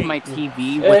it up to my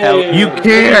TV without. You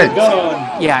can't.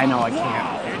 Yeah, I know I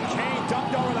can't.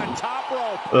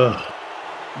 Ugh.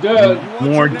 Good.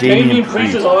 More Damian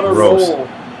Priest. is on a Gross. roll.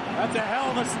 That's a hell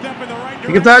of a step in the right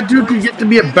direction. If that dude could get to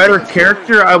be a better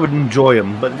character, I would enjoy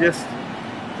him. But just,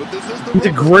 he's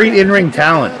a great in-ring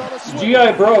talent.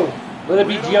 G.I. Bro. Let it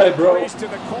be G.I. Bro.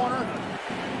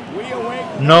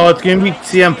 No, it's gonna be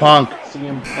CM Punk.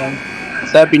 CM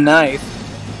Punk. That'd be nice.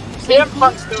 CM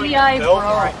Punk's doing G.I. so Bro.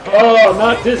 right. Oh,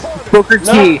 not this. Booker T.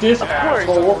 Not this Of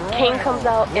asshole. course. Kane comes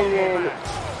out and then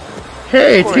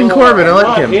Hey, it's King Corbin. I like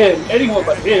Not him. him. Anyone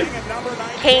but him.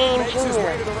 Kane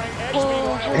Jr.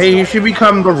 Hey, you should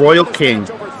become the Royal King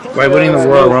by winning the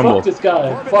Royal Rumble. Fuck this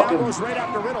guy. Fuck him.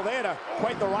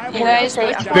 Can I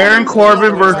say Baron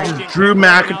Corbin versus Drew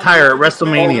McIntyre at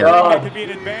WrestleMania. Oh, God.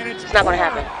 it's not gonna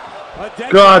happen?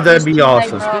 God, that'd be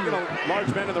awesome.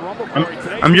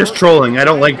 I'm just trolling. I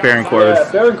don't like Baron Corbin.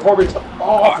 Yeah, Baron Corbin's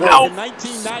awful.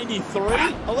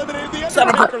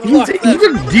 He's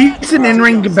a decent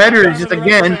in-ring competitor. It's just,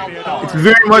 again, it's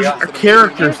very much a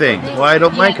character thing. Why I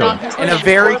don't like him. And a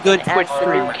very good Twitch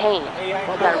streamer. Kane. You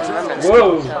gotta remember this.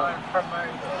 Whoa. So,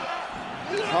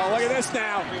 Oh, look at this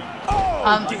now.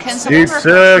 Can someone Dude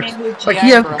refer sucks. to me with Like, G.I. he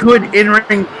has Bro? good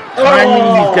in-ring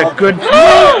timing. He's got good...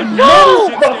 No,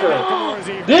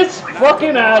 fucker. This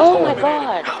fucking oh asshole. my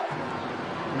god. This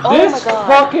oh my god.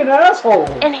 fucking asshole.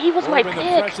 And he was my The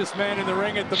pick. freshest man in the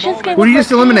ring at the Shinsuke moment. Who do you was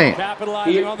just my pick. eliminate?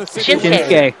 Capitalizing on the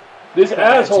Shinsuke. This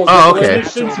asshole. Oh, okay.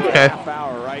 Shinsuke. Okay. Half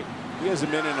hour, right? He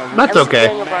hasn't been in a That's okay.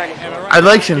 Daniel Bryan. I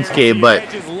like Shinsuke, but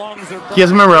he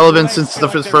hasn't been relevant since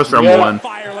his first Rumble one.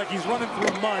 Fire like he's running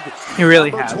through mud. He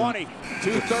really Number has. 20,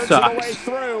 2/3 of the way Sucks.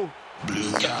 through.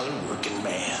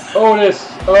 Otis.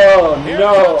 Oh,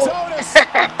 no.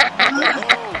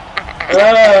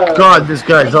 God, this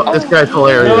guy's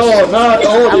hilarious. No, not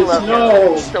I Otis. love him.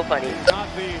 No. He's so funny.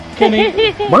 Can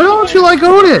he? Why don't you like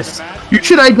Otis? You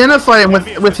should identify him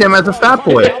with him as a fat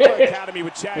boy.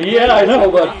 Yeah, I know,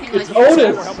 but it's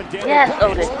Otis. Yes,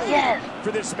 Otis. Yes.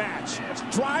 For this match.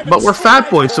 But we're fat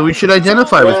boys, so we should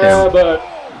identify with Yeah, him. but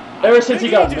Ever since he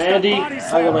got Mandy,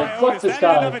 I'm like, fuck this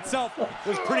guy.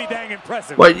 Was pretty dang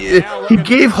impressive. What? He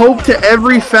gave hope to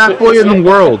every fat boy in the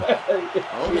world.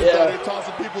 Yeah.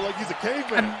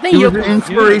 He was an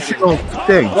inspirational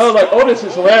thing. No, like Otis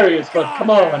is hilarious, but come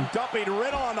on.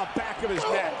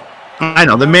 I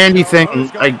know the Mandy thing.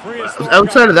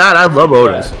 Outside of that, I love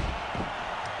Otis.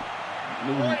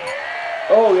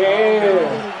 Oh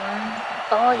yeah.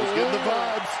 Oh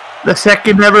yeah. The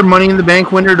second ever Money in the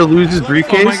Bank winner to lose his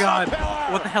briefcase. Oh my god!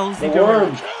 What the hell is he The doing?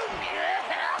 worm.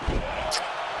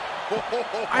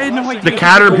 I had no idea. The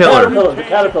caterpillar. The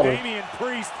caterpillar.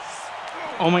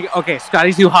 Oh my god. Okay, Scotty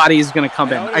Zuhati is gonna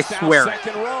come in. I swear.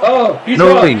 Oh, he's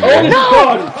No, gone. he- Otis is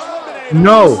gone.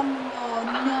 No.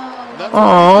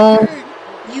 Oh.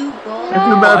 You go. I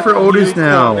feel bad for Otis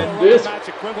now. This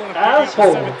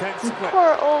asshole.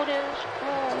 Poor Otis.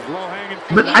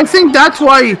 But I think that's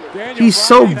why he's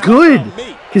so good.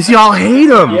 Because y'all hate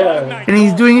him. Yeah. And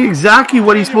he's doing exactly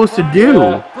what he's supposed to do.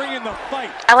 Yeah.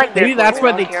 I like Maybe Baron that's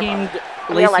why Corbin. they teamed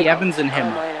I Lacey like Evans and him.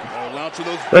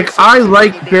 Like, I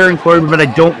like Baron Corbin, but I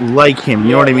don't like him.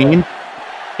 You know what I mean?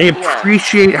 I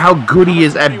appreciate how good he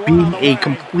is at being a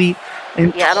complete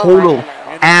and Yeah, I don't total like him at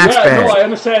all. ass Yeah, no, I bag.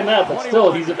 understand that, but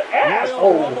still, he's an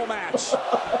asshole.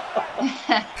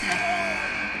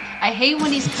 I hate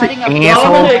when he's cutting up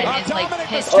Asshole. and it's like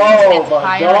history Oh, gets my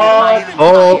higher God. and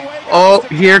higher. Oh,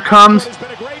 here comes.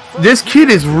 This kid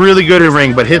is really good in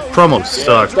ring, but his promos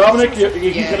suck. Dominic,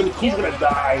 he's gonna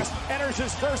die.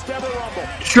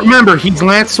 Just remember, he's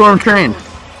Lance Storm trained.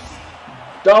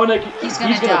 Dominic, He's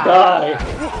he's gonna gonna die.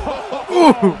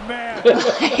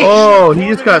 Oh, he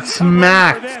just got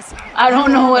smacked. I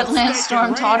don't know what Lance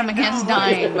Storm taught him against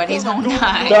dying, but he's gonna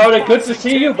die. Dominic, good to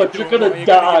see you, but you're gonna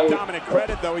die.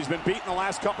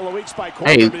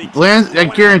 Hey, Lance, I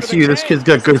guarantee you this kid's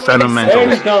got good Hey,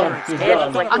 fundamentals. he's done. He's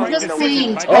done. I'm just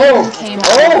saying, Oh, came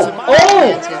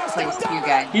oh, out to place you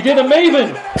guys. He did a Maven.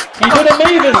 He did a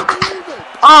Maven.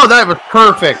 Oh, that was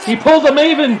perfect. He pulled a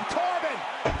Maven.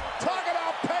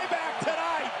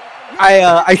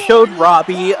 I showed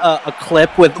Robbie a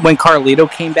clip with when Carlito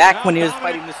came back when he was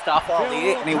fighting Mustafa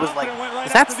Ali, and he was like,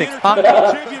 "Is that Six Pac?"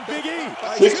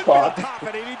 Six Pac.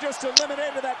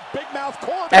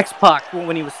 X Pac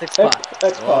when he was Six Pac.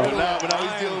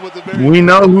 X-Pac. We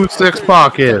know who Six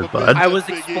Pac is, bud. I was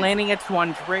explaining it to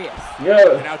Andreas.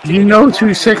 Yeah. He knows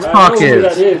who Six I know Pac who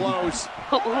that is. is.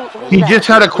 He just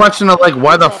had a question of like,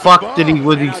 why the fuck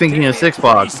was he thinking of Six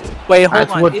Pac? Wait, hold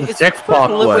That's on. what the It's- Six Pac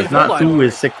wait, was, hold not on. who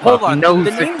is Six Hold Pac. We on. know who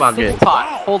The Six name Pac Six is. Pac.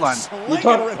 Hold on. You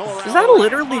talk Is that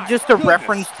literally just a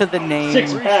reference to the name?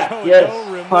 six pack, yes.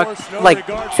 Fuck, like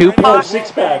No, Tupac?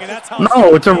 six pack.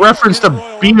 No, it's a reference to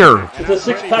beer. It's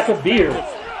a 6-pack of beer. Okay.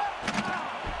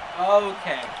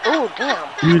 Oh, damn.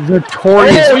 He's a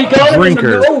notorious Oh, he got him in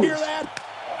drinker. the nose.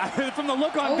 From the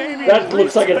look on Damian That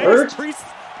looks like it hurt. Priest's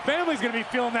family's gonna be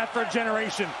feeling that for a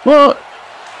generation. Well,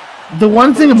 the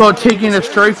one thing about taking a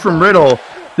strike from Riddle,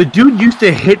 the dude used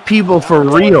to hit people for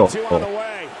real.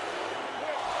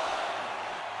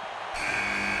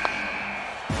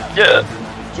 Yeah.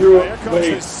 Drew,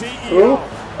 wait. Who?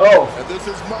 Oh,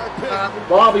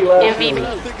 Bobby Lashley.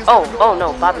 MVP. Oh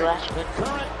no, Bobby Lashley.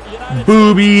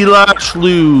 Booby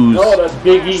Lashley. No, that's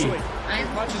Big E.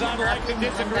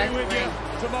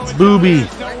 Booby.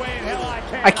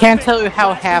 I can't tell you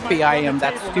how happy I am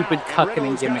that stupid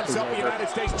cucking gimmick is over.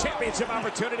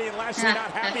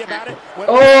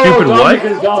 Oh, Stupid what? Dominic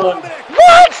is gone.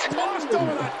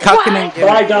 Cucking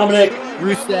Bye, gimmick. Dominic.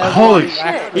 Rusev. Holy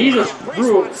He just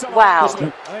threw it. Wow.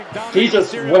 He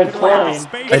just went flying.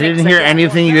 I didn't hear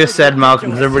anything you just said, Malcolm,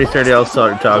 because everybody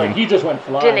started talking. He just went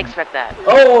flying. Didn't expect that.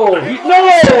 Oh,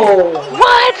 no!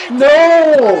 What?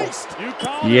 No!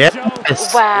 Yes.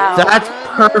 Wow. That's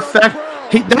perfect.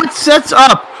 Hey, that sets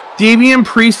up Damian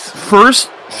Priest's first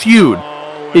feud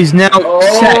is now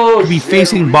set to be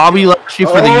facing Bobby Lashley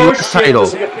for the U.S. title.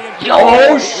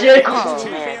 Oh, shit! Come on,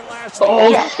 man. Oh,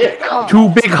 Yes, shit! come on. Two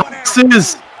big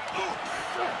hosses.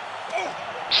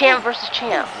 Champ versus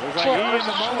champ. Champ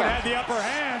versus champ.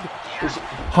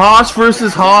 Haas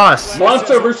versus Haas.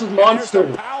 Monster versus monster.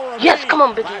 Yes, come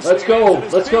on, Biggie. Let's go.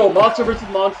 Let's go. Monster versus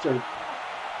monster.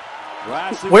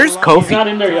 Where's He's Kofi? not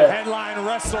in there yet. Headline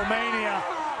WrestleMania.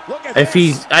 If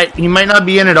he might not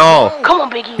be in at all Come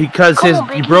on, Biggie. because Come he on,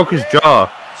 Biggie. broke his jaw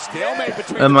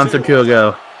a month or two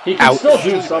ago. He can still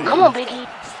do something. Come on, Biggie.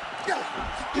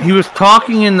 He was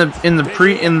talking in the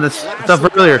stuff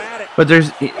earlier, but there's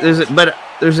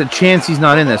a chance he's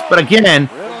not in this. But again,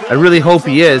 I really hope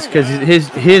he is because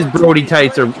his Brody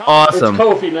tights are awesome. It's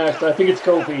Kofi next. I think it's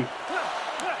Kofi.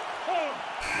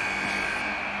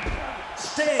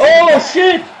 Oh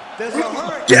shit!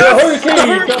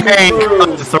 Hurricane.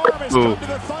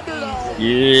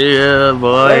 Yeah,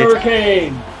 boy.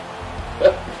 Hurricane.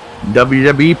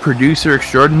 WWE producer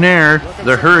extraordinaire,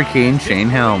 the Hurricane Shane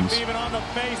Helms.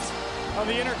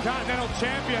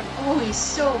 Oh, he's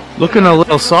so Looking a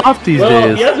little soft these Well,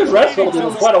 days. he hasn't wrestled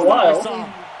in quite a while.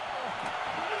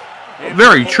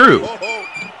 Very true.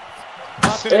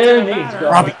 And he's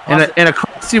gone. And a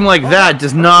costume like that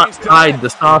does not hide the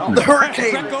softness. The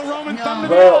Hurricane.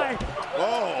 Well,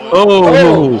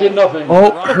 Oh, did nothing.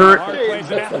 oh, hurt.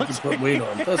 Put weight on.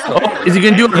 Oh, is he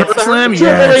gonna do a hurt slam?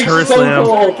 Yes, hurt slam.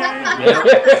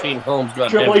 Shane Helms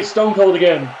got Triple H Stone Cold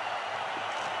again.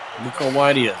 Look how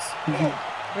wide he is.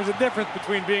 There's a difference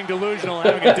between being delusional and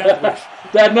having a death wish.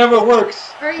 That never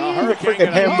works. Are you? Hurricane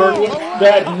hamburger.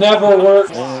 That never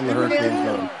works. And the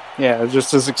Hurricane's gone. Yeah,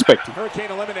 just as expected.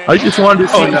 I just wanted to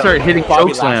see him start hitting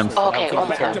choke slams. Okay, oh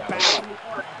my god.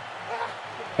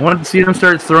 I wanted to see him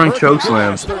start throwing choke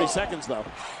slams. 30 seconds though.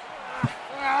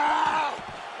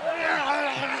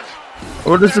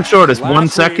 What is the shortest? 1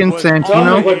 second, Dominic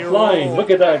Santino? went flying.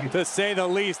 Look at that. To say the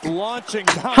least, launching.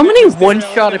 How many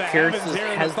one-shot appearances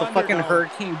has the fucking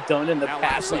Hurricane done in the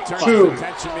past? Like, Two.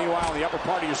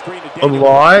 A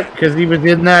lot, because he was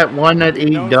in that one at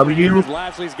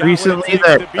AEW recently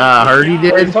that Hardy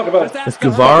did. Talk about It's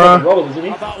Guevara. Rumble, isn't he?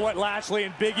 About what Lashley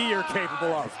and Biggie are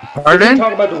capable of. Pardon?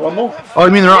 Talk about the Rumble. Oh, I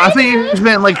mean, I think he just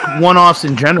meant like one-offs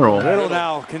in general. Riddle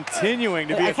now continuing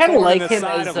to be I a kind of thorn in like the him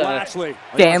side as of a Lashley.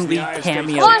 Stan Lee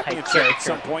cameo type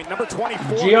character. Number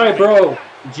 24. G.I. Bro.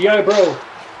 G.I. Bro.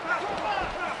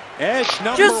 Edge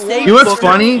number Just say one. You know what's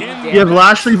funny? You have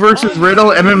Lashley versus Riddle,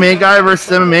 MMA guy versus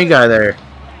MMA guy there.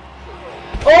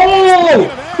 Oh!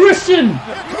 Christian!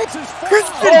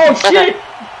 Oh, shit!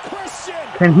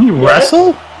 Can he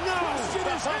wrestle?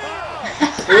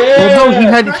 Yeah! Well, no, he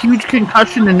had a huge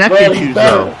concussion and neck Well, he's issues,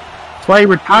 better. though. That's why he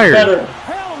retired. Better.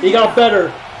 He got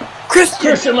better.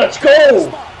 Christian, let's go!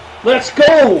 Let's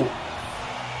go!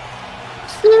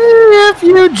 If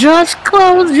you just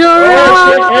close your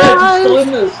Oh, shit, Edge is still eyes.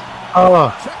 in this.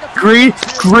 Oh,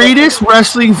 greatest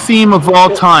wrestling theme of all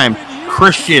time,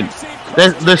 Christian.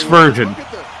 This version.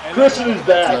 Christian is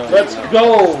back. Let's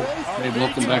go. They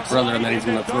booked him back brother, and then he's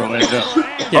gonna throw Edge up.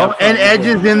 Oh, and Edge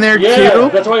is in there Yeah, too.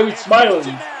 that's why he's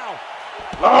smiling.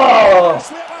 Oh!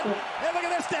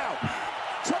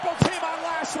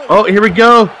 Oh, here we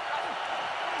go.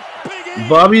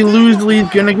 Bobby Lashley's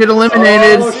gonna get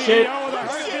eliminated. Oh, shit.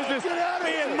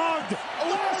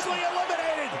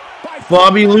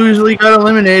 Bobby Lashley got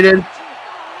eliminated.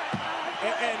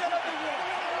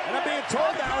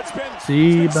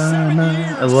 See by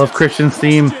my... I love Christian's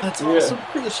theme. That's awesome.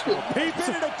 Christian.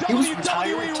 He was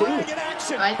retired too.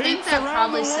 I think that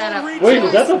probably set up. Wait,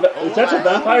 is that the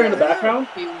vampire in the background?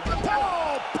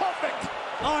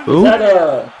 Who? Is that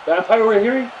a vampire we're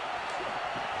hearing?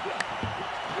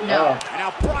 No.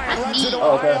 Now Brian runs into a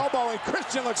Oh, okay. high elbow, and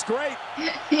Christian looks great.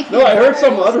 No, I heard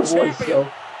some other voice though.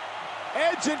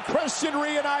 Edge and Christian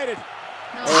reunited.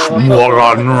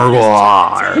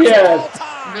 Yes.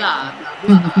 Blah.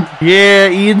 Yeah,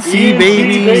 ENC,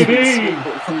 baby.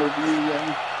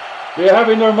 They're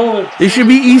having their moment. They should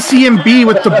be ECMB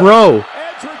with the bro.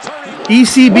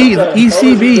 ECB,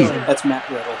 ECB. That's Matt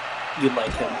Riddle. You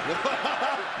like him.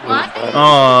 What?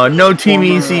 Oh, no Team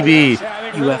ECB.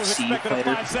 UFC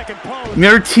fighter.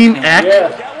 Remember Team X?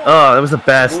 Yeah. Oh, that was the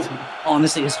best.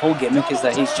 Honestly, his whole gimmick is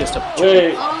that he's just a.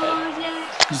 Wait. Oh, yeah.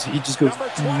 He just goes.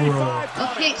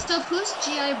 Okay, so who's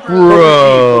G.I. Bro?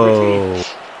 Bro.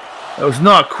 That was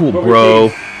not cool, bro.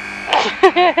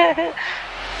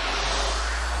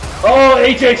 Oh,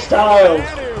 AJ Styles.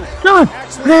 None.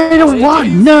 They don't want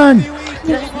none.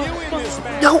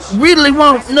 Don't really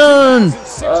want none.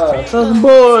 Southern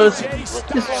boys.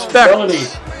 Disrespect. Melanie.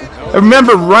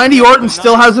 Remember, Randy Orton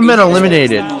still hasn't been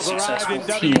eliminated.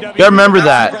 Team. Gotta remember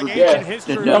that. Yeah,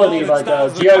 Melanie, like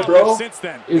G.I. Bro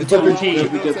is Booker T.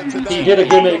 He did a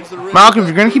gimmick. Malcolm, if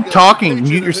you're gonna keep talking,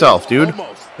 mute yourself, dude.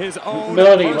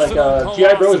 Melanie, like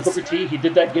G.I. Bro is Booker T. He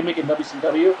did that gimmick in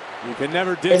WCW. You can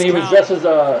never And he was dressed as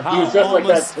like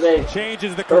that today.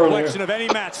 Changes the Earlier. complexion of any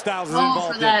match styles is Oh,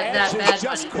 involved for that bad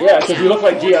bunny. Yeah, because he looked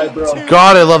like G.I. Bro.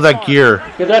 God, I love that gear.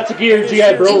 Because that's the gear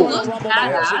G.I. It Bro. looked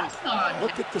badass on.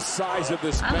 Look at the size of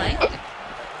this I man. liked it.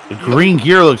 The green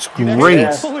gear looks great.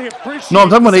 Yeah. No, I'm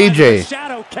talking about AJ.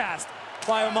 Shadow cast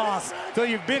by Omos. Till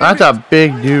you've been That's a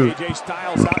big dude. AJ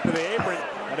Styles out to the apron.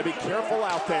 Gotta be careful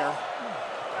out there.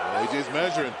 AJ's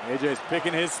measuring. AJ's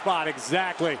picking his spot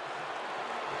exactly.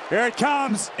 Here it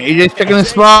comes. AJ's picking the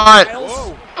spot.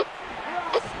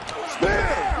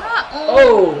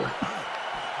 Oh.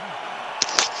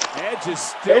 Edge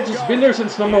Edge has been there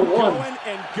since number 1. Going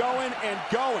and going and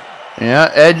going.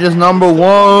 Yeah, Edge is number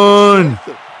 1.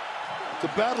 The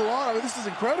battle on. I mean, this is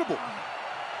incredible.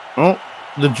 Oh,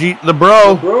 the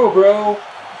bro. Bro.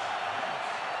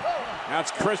 Now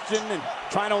it's Christian and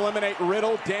trying to eliminate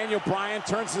Riddle. Daniel Bryan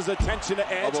turns his attention to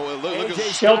Edge. Look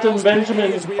Shelton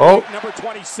Benjamin. Oh, number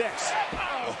 26.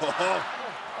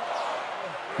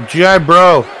 G.I.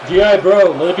 Bro. G.I.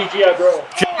 Bro. Let it be G.I. Bro.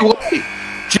 Jay White.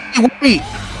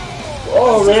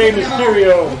 Oh, Rey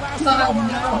Mysterio.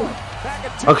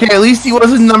 Okay, at least he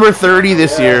wasn't number 30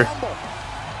 this year.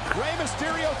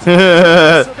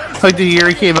 Like the year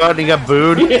he came out and he got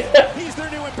booed. He's their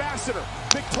new ambassador.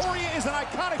 Victoria is an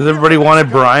iconic. Because everybody wanted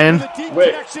Bryan.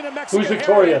 Wait, who's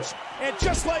Victoria? And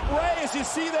just like Rey, as you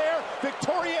see there,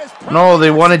 Victoria is. No, they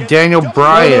wanted Daniel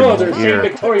Bryan No, they're here.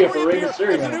 saying Victoria for Rey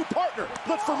Mysterio.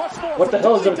 What the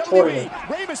hell is a Victoria?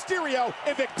 Rey Mysterio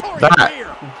and Victoria That.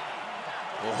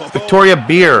 Victoria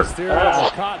Beer.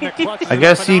 Ah. I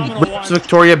guess he rips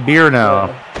Victoria Beer now.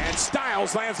 And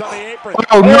Styles lands on the apron.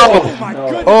 Oh no!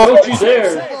 No. Oh, Don't you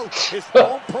dare! His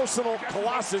own personal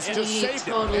Colossus And just he saved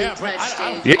him. totally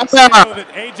touched it.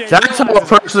 yeah! That's how a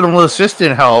personal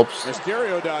assistant helps.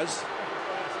 Mysterio does.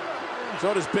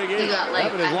 So does Big E. He got,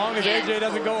 like, As long as hand. AJ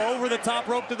doesn't go over the top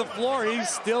rope to the floor, he's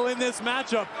still in this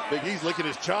matchup. Big E's licking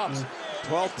his chops.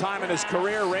 12th time in his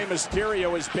career, Rey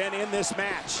Mysterio has been in this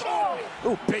match.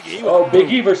 Ooh, Big E. Oh,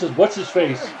 Big E versus what's his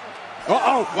face?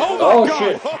 Oh my God.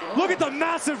 Shit! Look at the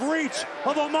massive reach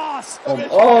of Omos.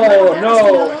 Oh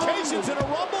no! Occasions in a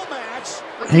Rumble match.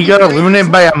 He got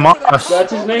eliminated by Omos.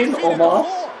 That's his name,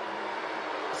 Omos.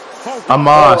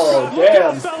 Omos. Oh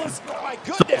damn! So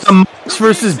it's Omos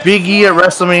versus Big E at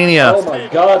WrestleMania. Oh my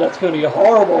God, that's gonna be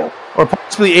horrible. Or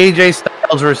possibly AJ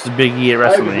Styles versus Big E at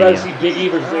I would rather see WrestleMania. Big E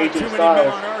versus Too AJ many men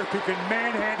Styles. on earth who can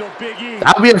manhandle Big E.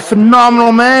 That would be a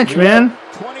phenomenal match, man.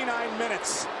 29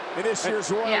 minutes in this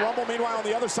year's Royal Rumble. Meanwhile, on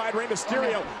the other side, Rey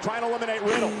Mysterio trying to eliminate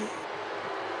Riddle.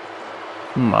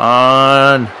 Come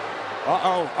on.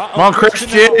 Come on,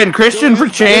 Christian. Christian for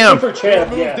champ. For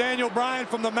champ, Remove yeah. Daniel Bryan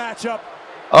from the matchup.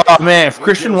 Oh, man. If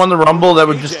Christian won the Rumble, that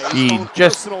would just be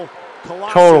just total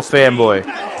fanboy.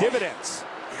 Dividends.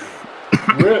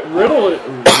 Riddle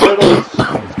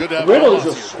is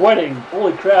just sweating.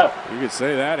 Holy crap! You could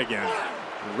say that again.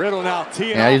 Riddle now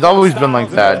teeing Yeah, off he's for always been Styles like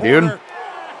in that, the dude. corner.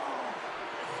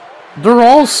 They're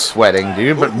all sweating,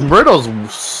 dude, but Riddle's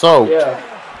soaked. Yeah.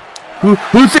 Who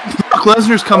thinks Brock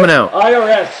Lesnar's coming out?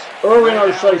 IRS. Erwin R.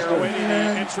 Awaiting Scheisman.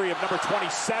 the entry of number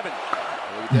 27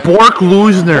 Bork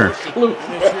Lesnar. in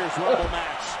this year's Rumble match.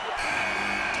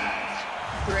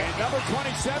 And number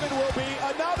 27 will be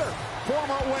another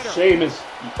former winner. Sheamus.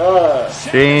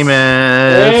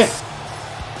 Sheamus.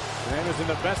 Sheamus in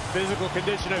the best physical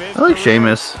condition of his I like career.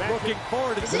 Sheamus. Looking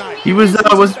forward to tonight. He was he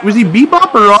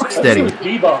Bebop or Rocksteady?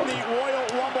 Bebop. The Royal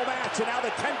Rumble match, and now the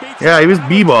 10 beats Yeah, he was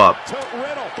Bebop. to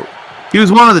Riddle. He was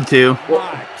one of the two.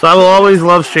 So I will always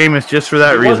love Sheamus just for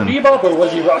that Was reason. Bebop or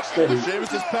was he Rocksteady?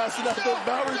 Sheamus is passing out those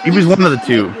Bowery. He was one of the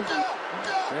two.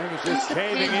 Sheamus just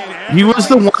caving in. He was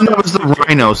the one that was the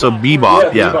Rhino, so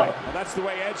Bebop, yeah. Bebop. Well, that's the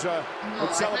way Edge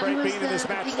would celebrate being in this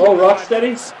match. Oh,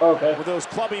 Rocksteady? Okay. With those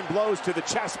clubbing blows to the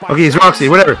chest. By Okay, he's Roxy,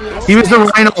 whatever. He was the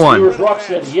Rhino He one. was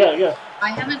Rocksteady. Yeah.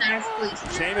 I haven't asked,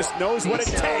 please. Sheamus knows what it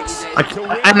takes.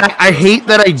 I hate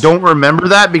that I don't remember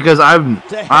that because I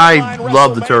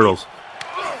love the Turtles.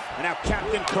 And now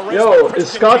Captain Charisma, Yo, is Christian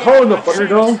Scott Hall in the Cage.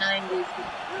 Thunderdome?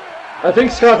 I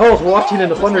think Scott Hall's watching in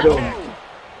the Thunderdome.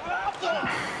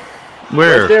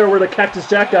 Where? Right there where the Cactus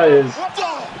Jack guy is.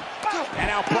 And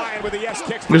now Bryan with the yes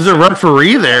kicks. There's a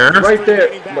referee there. Right there.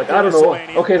 Like, I don't know.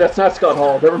 Okay, that's not Scott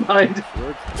Hall. Never mind.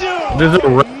 There's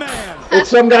a It's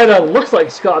some guy that looks like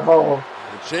Scott Hall.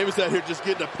 Sheamus out here just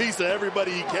getting a piece of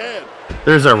everybody he can.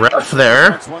 There's a ref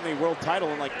there. He's won the world title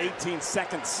in like 18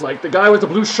 seconds. Like the guy with the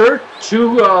blue shirt,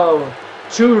 two to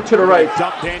the right.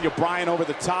 Dump Daniel Bryan over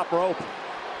the top rope.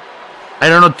 I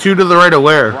don't know, two to the right of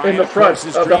where? In the front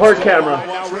of the hard camera.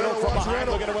 Now Riddle from behind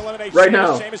looking to eliminate Right Sheamus.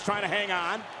 now. Sheamus trying to hang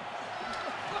on.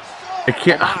 It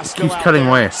can't. Omos It still keeps out cutting there.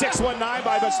 away. 619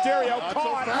 by Mysterio.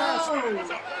 Caught.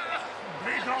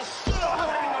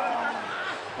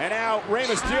 And now Rey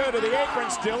Mysterio to the apron,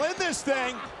 still in this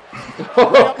thing.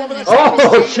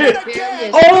 Oh shit!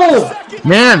 Oh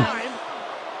Man,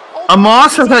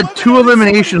 Omos has had 2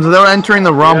 eliminations without entering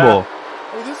the Rumble.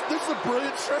 Well, this is a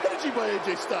brilliant strategy by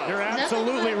AJ Styles. You're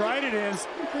absolutely right, it is.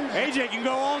 AJ can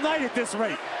go all night at this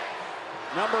rate.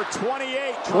 Number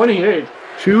 28. 28.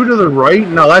 2 to the right?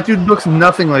 No, that dude looks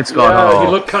nothing like Scott Yeah, Hall.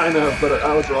 he looked kind of, but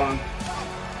I was wrong.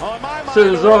 On my mind,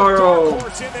 Cesaro. dark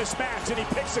horse in this match, and he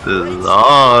picks a great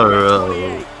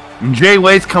Cesaro. Jay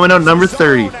White's coming out number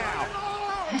 30.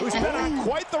 Who's been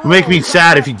It would make me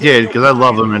sad if he did, because I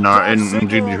love him in New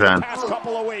Japan.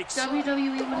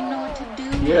 WWE wouldn't know what to do.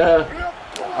 Yeah.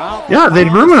 Yeah,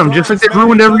 they'd ruin him, just like they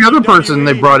ruined every other person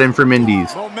they brought in from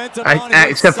Indies.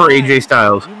 Except for AJ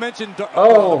Styles.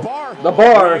 Oh, the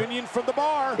bar.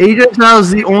 AJ Styles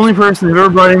is the only person they've ever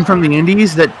brought in from the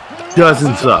Indies that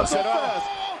doesn't suck.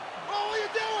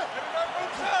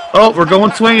 Oh, we're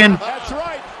going swinging.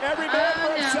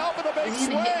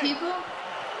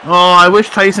 Oh, I wish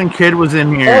Tyson Kidd was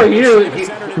in here. Oh,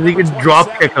 he could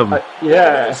drop kick him.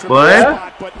 Yeah. What? Yeah?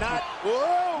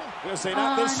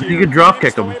 He could drop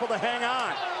kick him.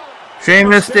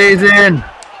 Sheamus stays in. And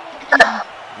now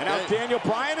Daniel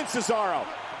Bryan and Cesaro.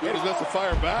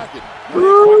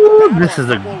 Ooh, this is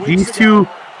these two.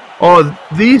 Oh,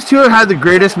 these two had the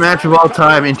greatest match of all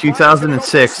time in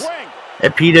 2006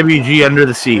 at PWG Under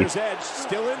the Sea.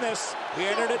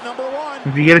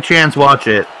 If you get a chance, watch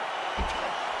it.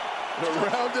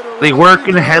 They work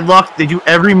in a headlock. They do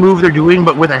every move they're doing,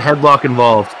 but with a headlock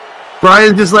involved.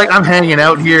 Brian's just like, I'm hanging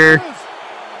out here.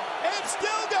 It's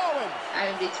still going. I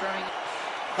would be throwing it.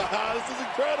 This is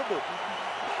incredible.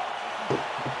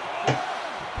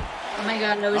 Oh my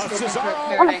god, I was looking for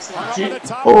Paradise Lost.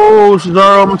 Oh,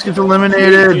 Cesaro almost gets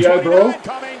eliminated. G.I. Bro?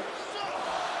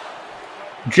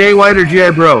 Jay White or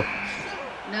G.I. Bro?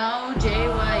 No, Jay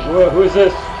White. Who is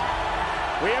this?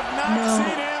 We have not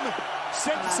seen him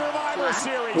since Survivor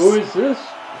Series. Who is this?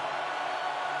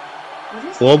 What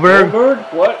is Goldberg?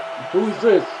 What? Who is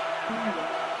this?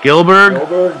 Gilbert?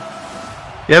 Goldberg.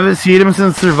 You haven't seen him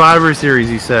since Survivor Series,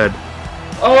 he said.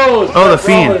 Oh, the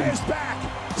Fiend.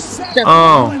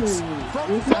 Oh.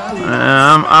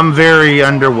 I'm very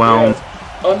underwhelmed.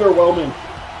 Underwhelming.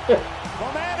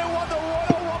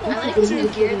 I like the new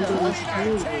gear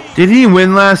though. Did he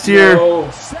win last year? No.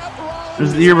 It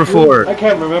was the year before. I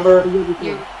can't remember.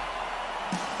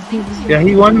 Yeah,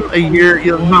 he won a year,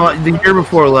 no, the year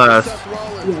before last.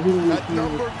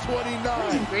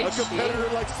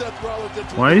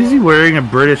 Why is he wearing a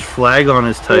British flag on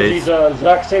his tights? He's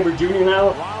Zack Sabre Jr.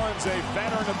 now.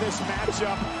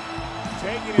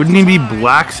 Wouldn't he be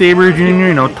Black Sabre Jr.?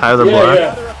 You know, Tyler Black?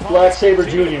 Yeah, Black Sabre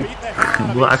Jr.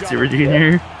 Black Sabre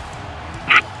Jr.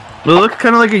 Well, it looks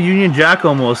kind of like a Union Jack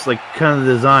almost, like kind of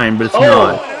the design, but it's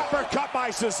not.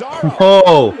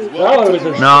 Oh!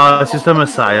 No, it's just a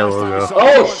Messiah logo.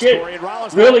 Oh, shit!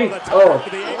 Really? Oh.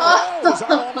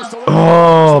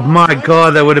 Oh, my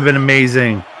God, that would have been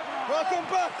amazing.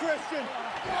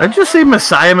 Did I just say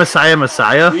Messiah, Messiah,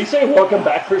 Messiah? Did you say welcome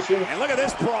back, Christian? And look at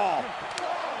this brawl.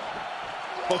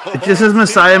 It just says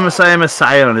Messiah, Messiah,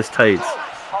 Messiah on his tights.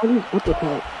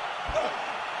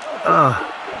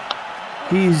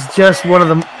 He's just one of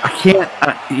them. I can't.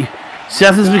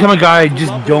 Seth has become a guy I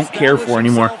just don't care for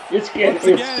anymore. It's getting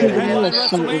to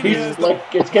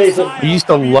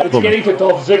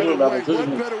Dolph Ziggler levels,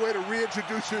 isn't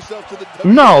it?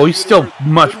 No, he's still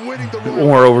much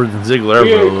more over than Ziggler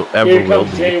ever Here will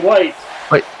comes be. Jay White.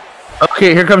 Wait.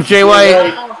 Okay, here comes Jay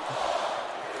White.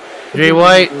 Jay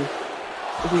White.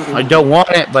 I don't want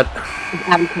it, but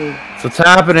it's what's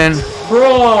happening.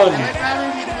 Braun.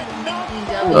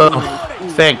 Oh,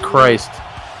 thank Christ.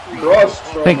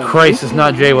 Thank Christ it's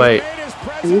not Jay White.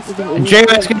 And Jay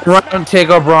White's going to run out and take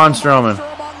out Braun Strowman.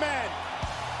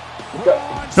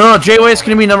 No, Jay White's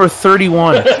going to be number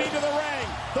 31.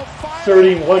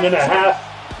 31 and a half.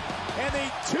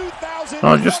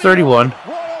 No, just 31.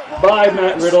 Bye,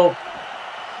 Matt Riddle.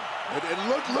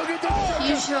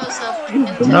 You show yourself.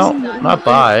 No, not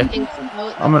bye.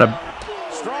 I'm going to...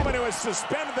 Strowman, who has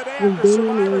suspended the day after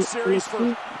Survivor Series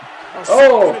for...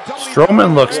 Oh!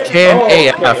 Strowman looks 10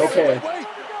 AF. Okay.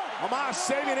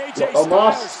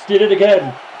 Omos did it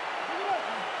again.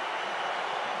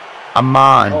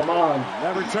 Amon.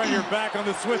 Never turn your back on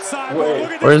the Swiss side.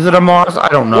 Or is it Amos? I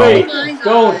don't know. Wait,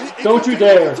 don't you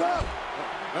dare.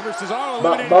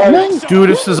 Dude,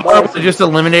 if Cesaro would have just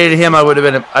eliminated him, I would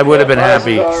have been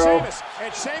happy.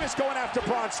 And Sheamus going after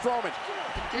Braun Strowman.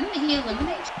 Didn't he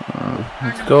eliminate?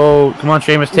 Let's go. Come on,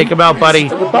 Sheamus. Take him out, buddy.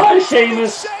 Goodbye,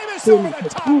 Sheamus. Over the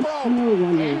top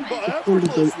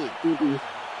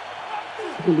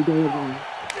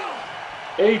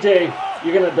AJ,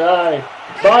 you're gonna die.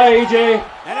 Bye, AJ.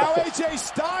 And now AJ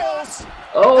Styles.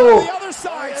 Oh. On the other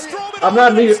side, Strowman. I'm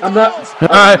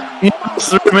not. He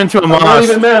threw him into a I'm not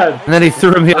even mad. And then he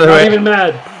threw him the other I'm way. not even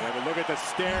mad. Look at the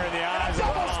stare in the eyes of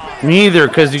Omos. Me either,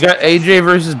 because you got AJ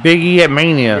versus Big E at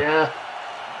Mania. Yeah.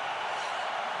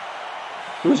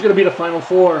 Who's gonna be the final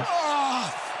four?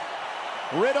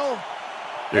 Riddle.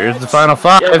 There's the final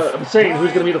five. Yeah, but I'm saying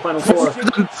who's gonna be the final four?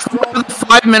 The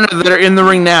 5 minutes that are in the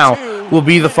ring now. will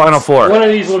be the final four. One of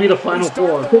these will be the final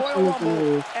four.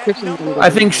 I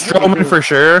think Strowman for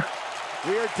sure.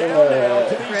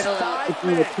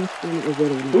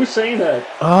 Who's saying that?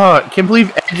 Oh, I can't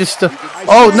believe Edge is still.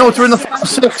 Oh no, we're in the final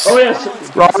six. Oh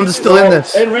yes, Rollins is still in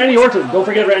this. And Randy Orton. Don't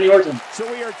forget Randy Orton. So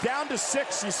we are down to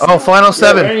 6. Oh, final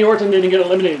 7. Yeah, Randy Orton didn't get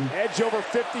eliminated. Edge over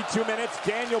 52 minutes.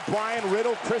 Daniel Bryan,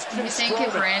 Riddle, Christian. You think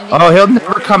if Randy? Oh, he'll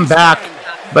never come back.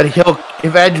 But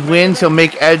if Edge wins, he'll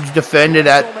make Edge defend it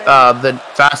at the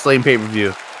Fastlane pay-per-view.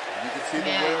 You can see the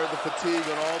wear of the fatigue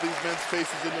on all these men's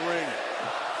faces in the ring.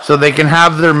 So they can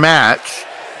have their match,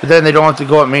 but then they don't have to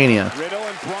go at Mania. Riddle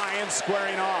and Bryan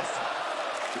squaring off.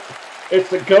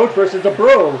 It's the GOAT versus the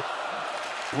Bro.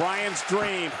 Bryan's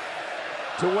dream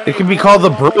to win. It can be called the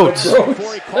Broats.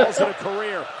 Before he calls it a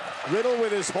career. Riddle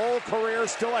with his whole career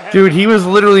still ahead. Dude, he was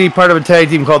literally part of a tag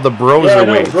team called the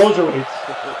Broserweights.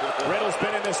 Riddle's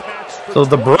been in this match for So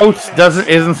the Broats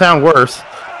isn't sound worse.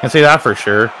 I can say that for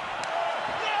sure.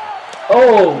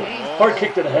 Oh, hard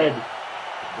kick to the head.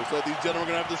 Looks like these gentlemen are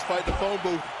going to have this fight in the phone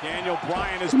booth. Daniel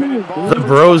Bryan has been involved. The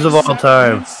Bros of all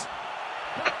time.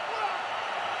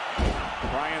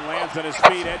 Bryan lands on his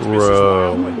feet. Edge misses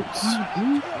wildly.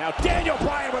 Now Daniel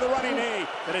Bryan with a running knee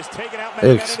that has taken out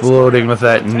many Exploding with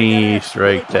that knee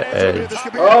strike to Edge.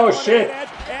 Oh shit.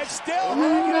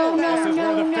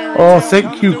 Oh,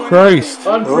 thank you, Christ.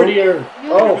 Unprettier.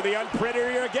 Oh. The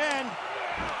unprettier again.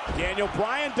 Daniel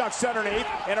Bryan ducks underneath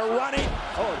and a running.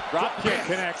 Oh, drop kick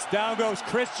connects. Down goes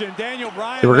Christian. Daniel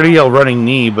Bryan. They were going to yell running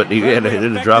knee, but he had to hit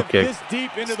a drop kick. This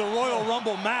deep into the Royal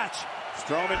Rumble match.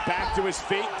 Strowman back to his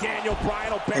feet. Daniel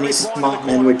Bryan will bury Any smart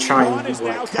men would try and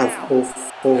have all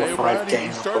 4 or 5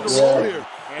 games.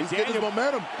 And Daniel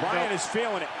momentum. Bryan is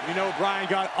feeling it. You know, Bryan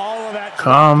got all of that.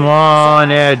 Come on,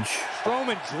 Edge.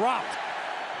 Strowman dropped.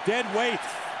 Dead weight.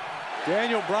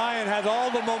 Daniel Bryan has all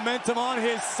the momentum on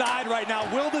his side right now.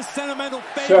 Will the sentimental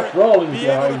favorite be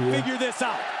able to figure this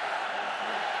out?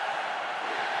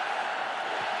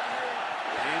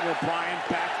 Daniel Bryan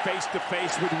back face to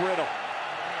face with Riddle.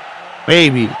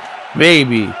 Maybe.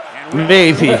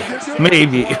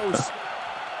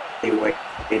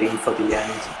 Waiting for the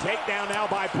end. Takedown now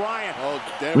by Bryan.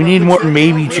 We need more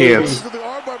maybe chance.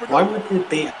 Why wouldn't it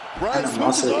be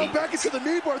animosity? Back into the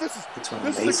knee bar. This is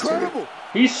incredible.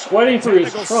 He's sweating for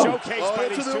his trunk.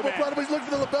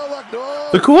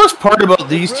 The coolest part about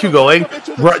these two going,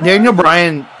 Daniel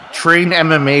Bryan trained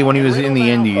MMA when he was in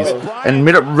the Indies, and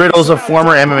Riddle's a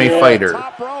former MMA fighter.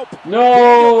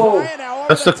 No!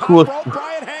 That's the coolest.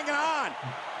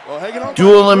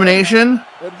 Dual elimination?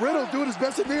 And Riddle doing his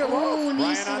best to knee him off.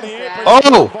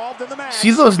 Oh!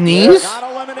 See those knees? Not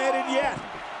eliminated yet.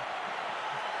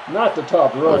 Not the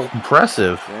top row.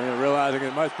 Impressive. And realizing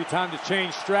it must be time to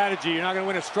change strategy. You're not going to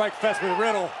win a strike fest with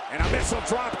Riddle. And a missile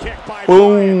drop kick by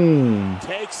Boom. Bryan.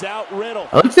 Takes out Riddle.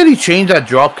 I like that he changed that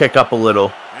drop kick up a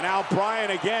little. And now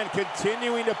Bryan again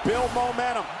continuing to build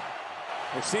momentum.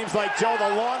 It seems like, Joe, the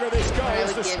longer this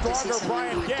goes, the stronger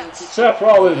Bryan gets. Seth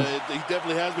Rollins. He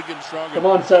definitely has been getting stronger. Come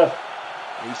on, Seth.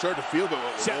 He's starting to feel good.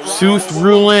 Sooth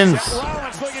Rollins. Seth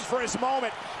Rollins looking for his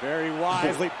moment. Very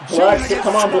wisely.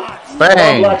 Come on,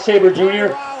 Bang. Black Sabre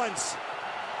Jr. Rollins.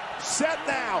 Set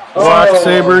now. Black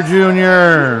Sabre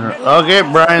Jr. Okay,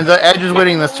 Bryan, the Edge is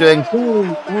winning this thing.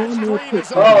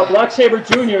 Oh, Black Sabre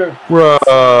Jr. Bro.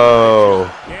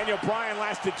 Daniel Bryan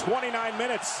lasted 29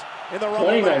 minutes in the Rumble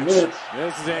 29 minutes.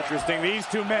 This is interesting. These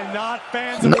two men not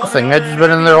fans. Nothing. Edge has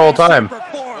been in there all time.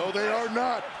 No, they are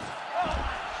not.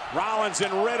 Rollins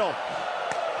and Riddle.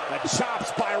 The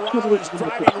chops by Rollins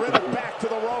driving Riddle back to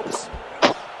the ropes.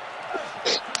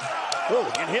 Ooh,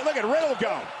 and here, look at Riddle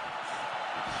go.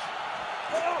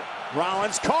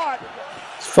 Rollins caught.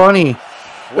 It's funny.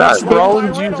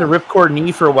 Rollins used a ripcord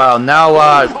knee for a while. Now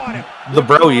the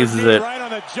Bro uses it. Right on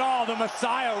the jaw, the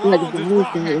Messiah. Rollins is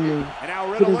rocking.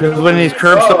 Because when his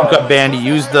curb stomp got banned, he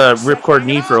used the ripcord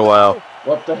knee for a while.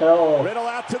 What the hell? Riddle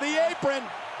out to the apron.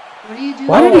 What are you doing?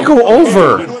 Why did he go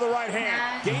over? With a right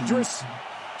hand. Dangerous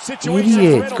situation.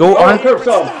 Idiot. Go on. Curb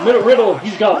stomp. Riddle.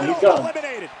 He's gone. He's gone.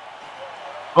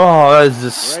 Oh, that is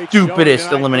the stupidest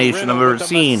elimination I've ever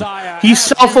seen. He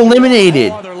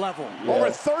self-eliminated. Over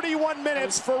 31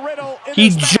 minutes for Riddle. He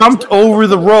jumped over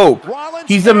the rope.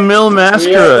 He's a Mil We have the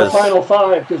Mascaras. final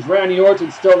 5 because Randy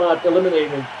Orton's still not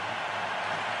eliminated.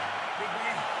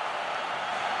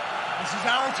 This is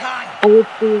our time. You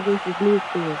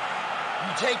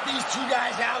take these 2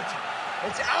 guys out.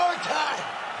 It's our time.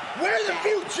 We're the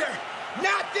future,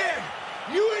 not them.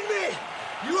 You and me.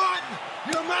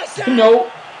 You're on my side. No.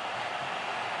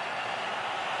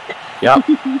 Yep.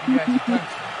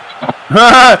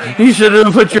 You should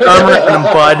have put your arm around him,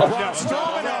 bud.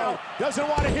 Doesn't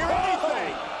want to hear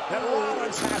anything.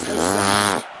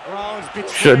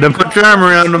 Shouldn't have put your arm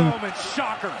around him.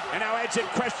 Shocker. And now Edge and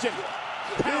Christian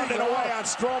pounding away on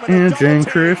Strowman. Edge and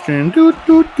Christian.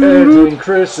 Edge and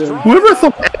Christian. Whoever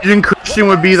thought Edge and Christian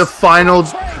would be the final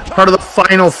part of the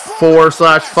final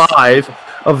 4/5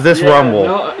 of this Rumble?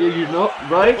 No, you know,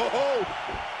 right?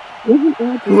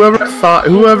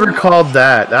 Whoever called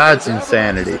that? That's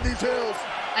insanity.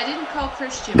 I didn't call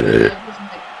Christian. But I wasn't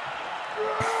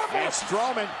And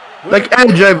Strowman. Like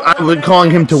Edge, I would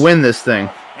calling him to win this thing.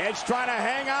 Edge trying to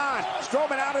hang on.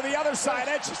 Strowman out of the other side.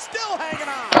 Edge still hanging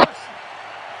on.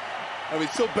 I mean,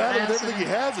 so bad with everything he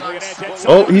has.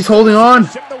 Oh, he's holding on.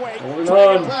 Holding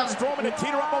on. Strowman to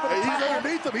teeter up over the He's top.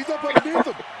 underneath him. He's up underneath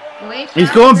him.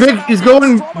 He's going big. He's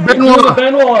going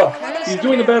Benoit. He's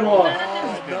doing the Benoit.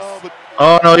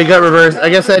 Oh no, he got reversed. I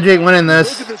guess Edge ain't winning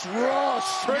this. Look at this raw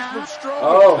strength from Strowman.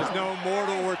 Oh. There's no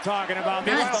mortal we're talking about.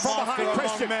 From behind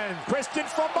Christian. Christian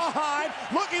from behind,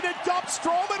 looking to dump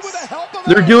Strowman with the help of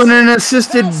They're doing an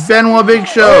assisted Benoit Big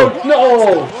Show.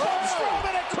 No.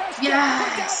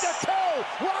 Yes.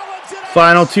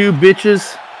 Final 2,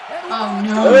 bitches. Oh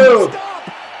no. Oh.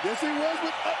 Yes, he was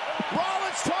with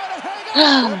Rollins trying to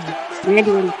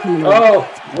hang on. Oh,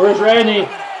 where's Randy?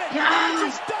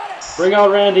 Yes. Bring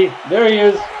out Randy. There he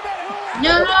is.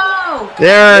 No.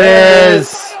 There it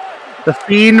is. The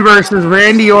Fiend versus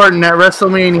Randy Orton at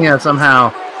WrestleMania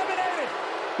somehow.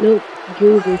 Nope.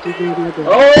 Drew versus Randy Orton.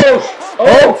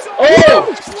 Oh.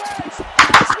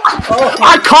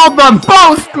 I called them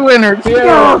both winners.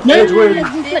 Yeah. Edge wins.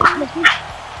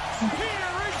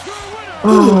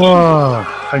 Oh,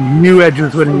 I knew Edge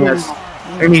was winning this.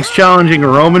 And he's challenging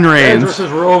Roman Edge Reigns.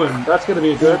 versus Roman. That's gonna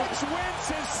be good.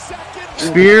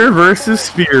 Spear versus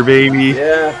Spear, baby.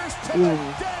 Yeah.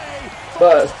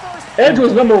 But Edge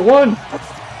was #1,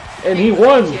 and he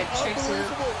won.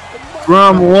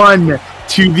 From 1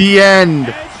 to the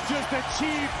end.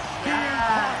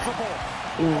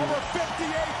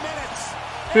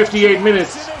 58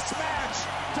 minutes.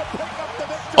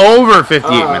 Over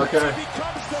 58 minutes. Okay.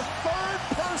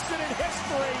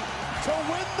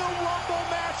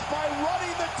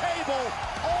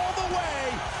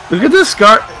 Look at this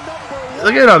scar.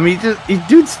 Look at him. He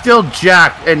dude's still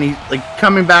jacked, and he's like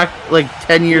coming back like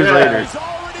 10 years later.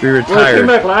 He Well, he came retired.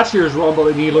 back last year's Rumble,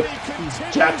 and he looked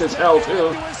jacked as hell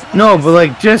too. No, but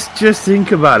like just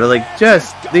think about it. Like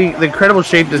just the incredible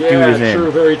shape this dude is in.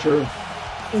 True, very true.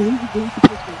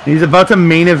 He's about to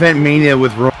main event Mania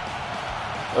with Roman.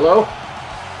 Hello?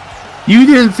 You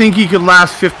didn't think he could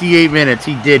last 58 minutes.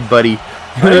 He did, buddy.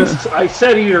 I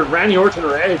said either Randy Orton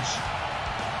or Edge.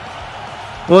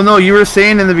 Well, no, you were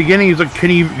saying in the beginning, he's like, can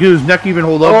his neck even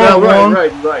hold up that long?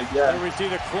 Right, yeah. Here we see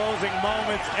the closing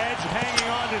moments. Edge hanging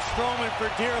on to Strowman for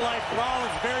dear life.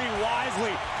 Rollins very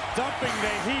wisely dumping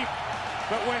the heap.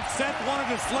 But when Seth wanted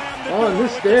to slam the door On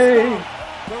this with day,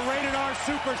 the Rated R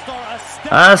superstar, a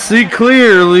step I see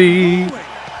clearly. Royal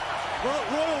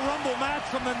Rumble match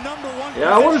from the #1.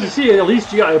 yeah, I wanted to see at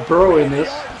least you got a bro in this.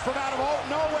 From out of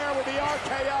nowhere with the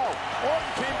RKO.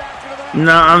 Orton came back to the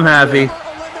No, I'm happy.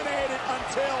 eliminated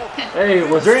until Hey,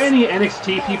 was there any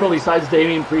NXT people besides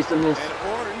Damian Priest in this?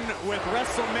 Orton with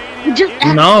WrestleMania. Just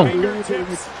No.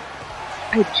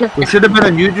 I just It should have been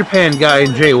a New Japan guy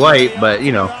in Jay White, but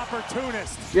you know.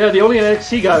 Opportunist. Yeah, the only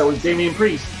NXT guy was Damian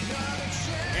Priest.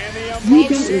 And the you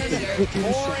don't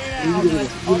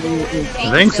emotion listen.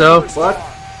 I think so. What?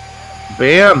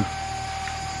 Bam.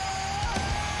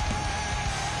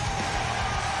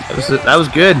 That was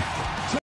good.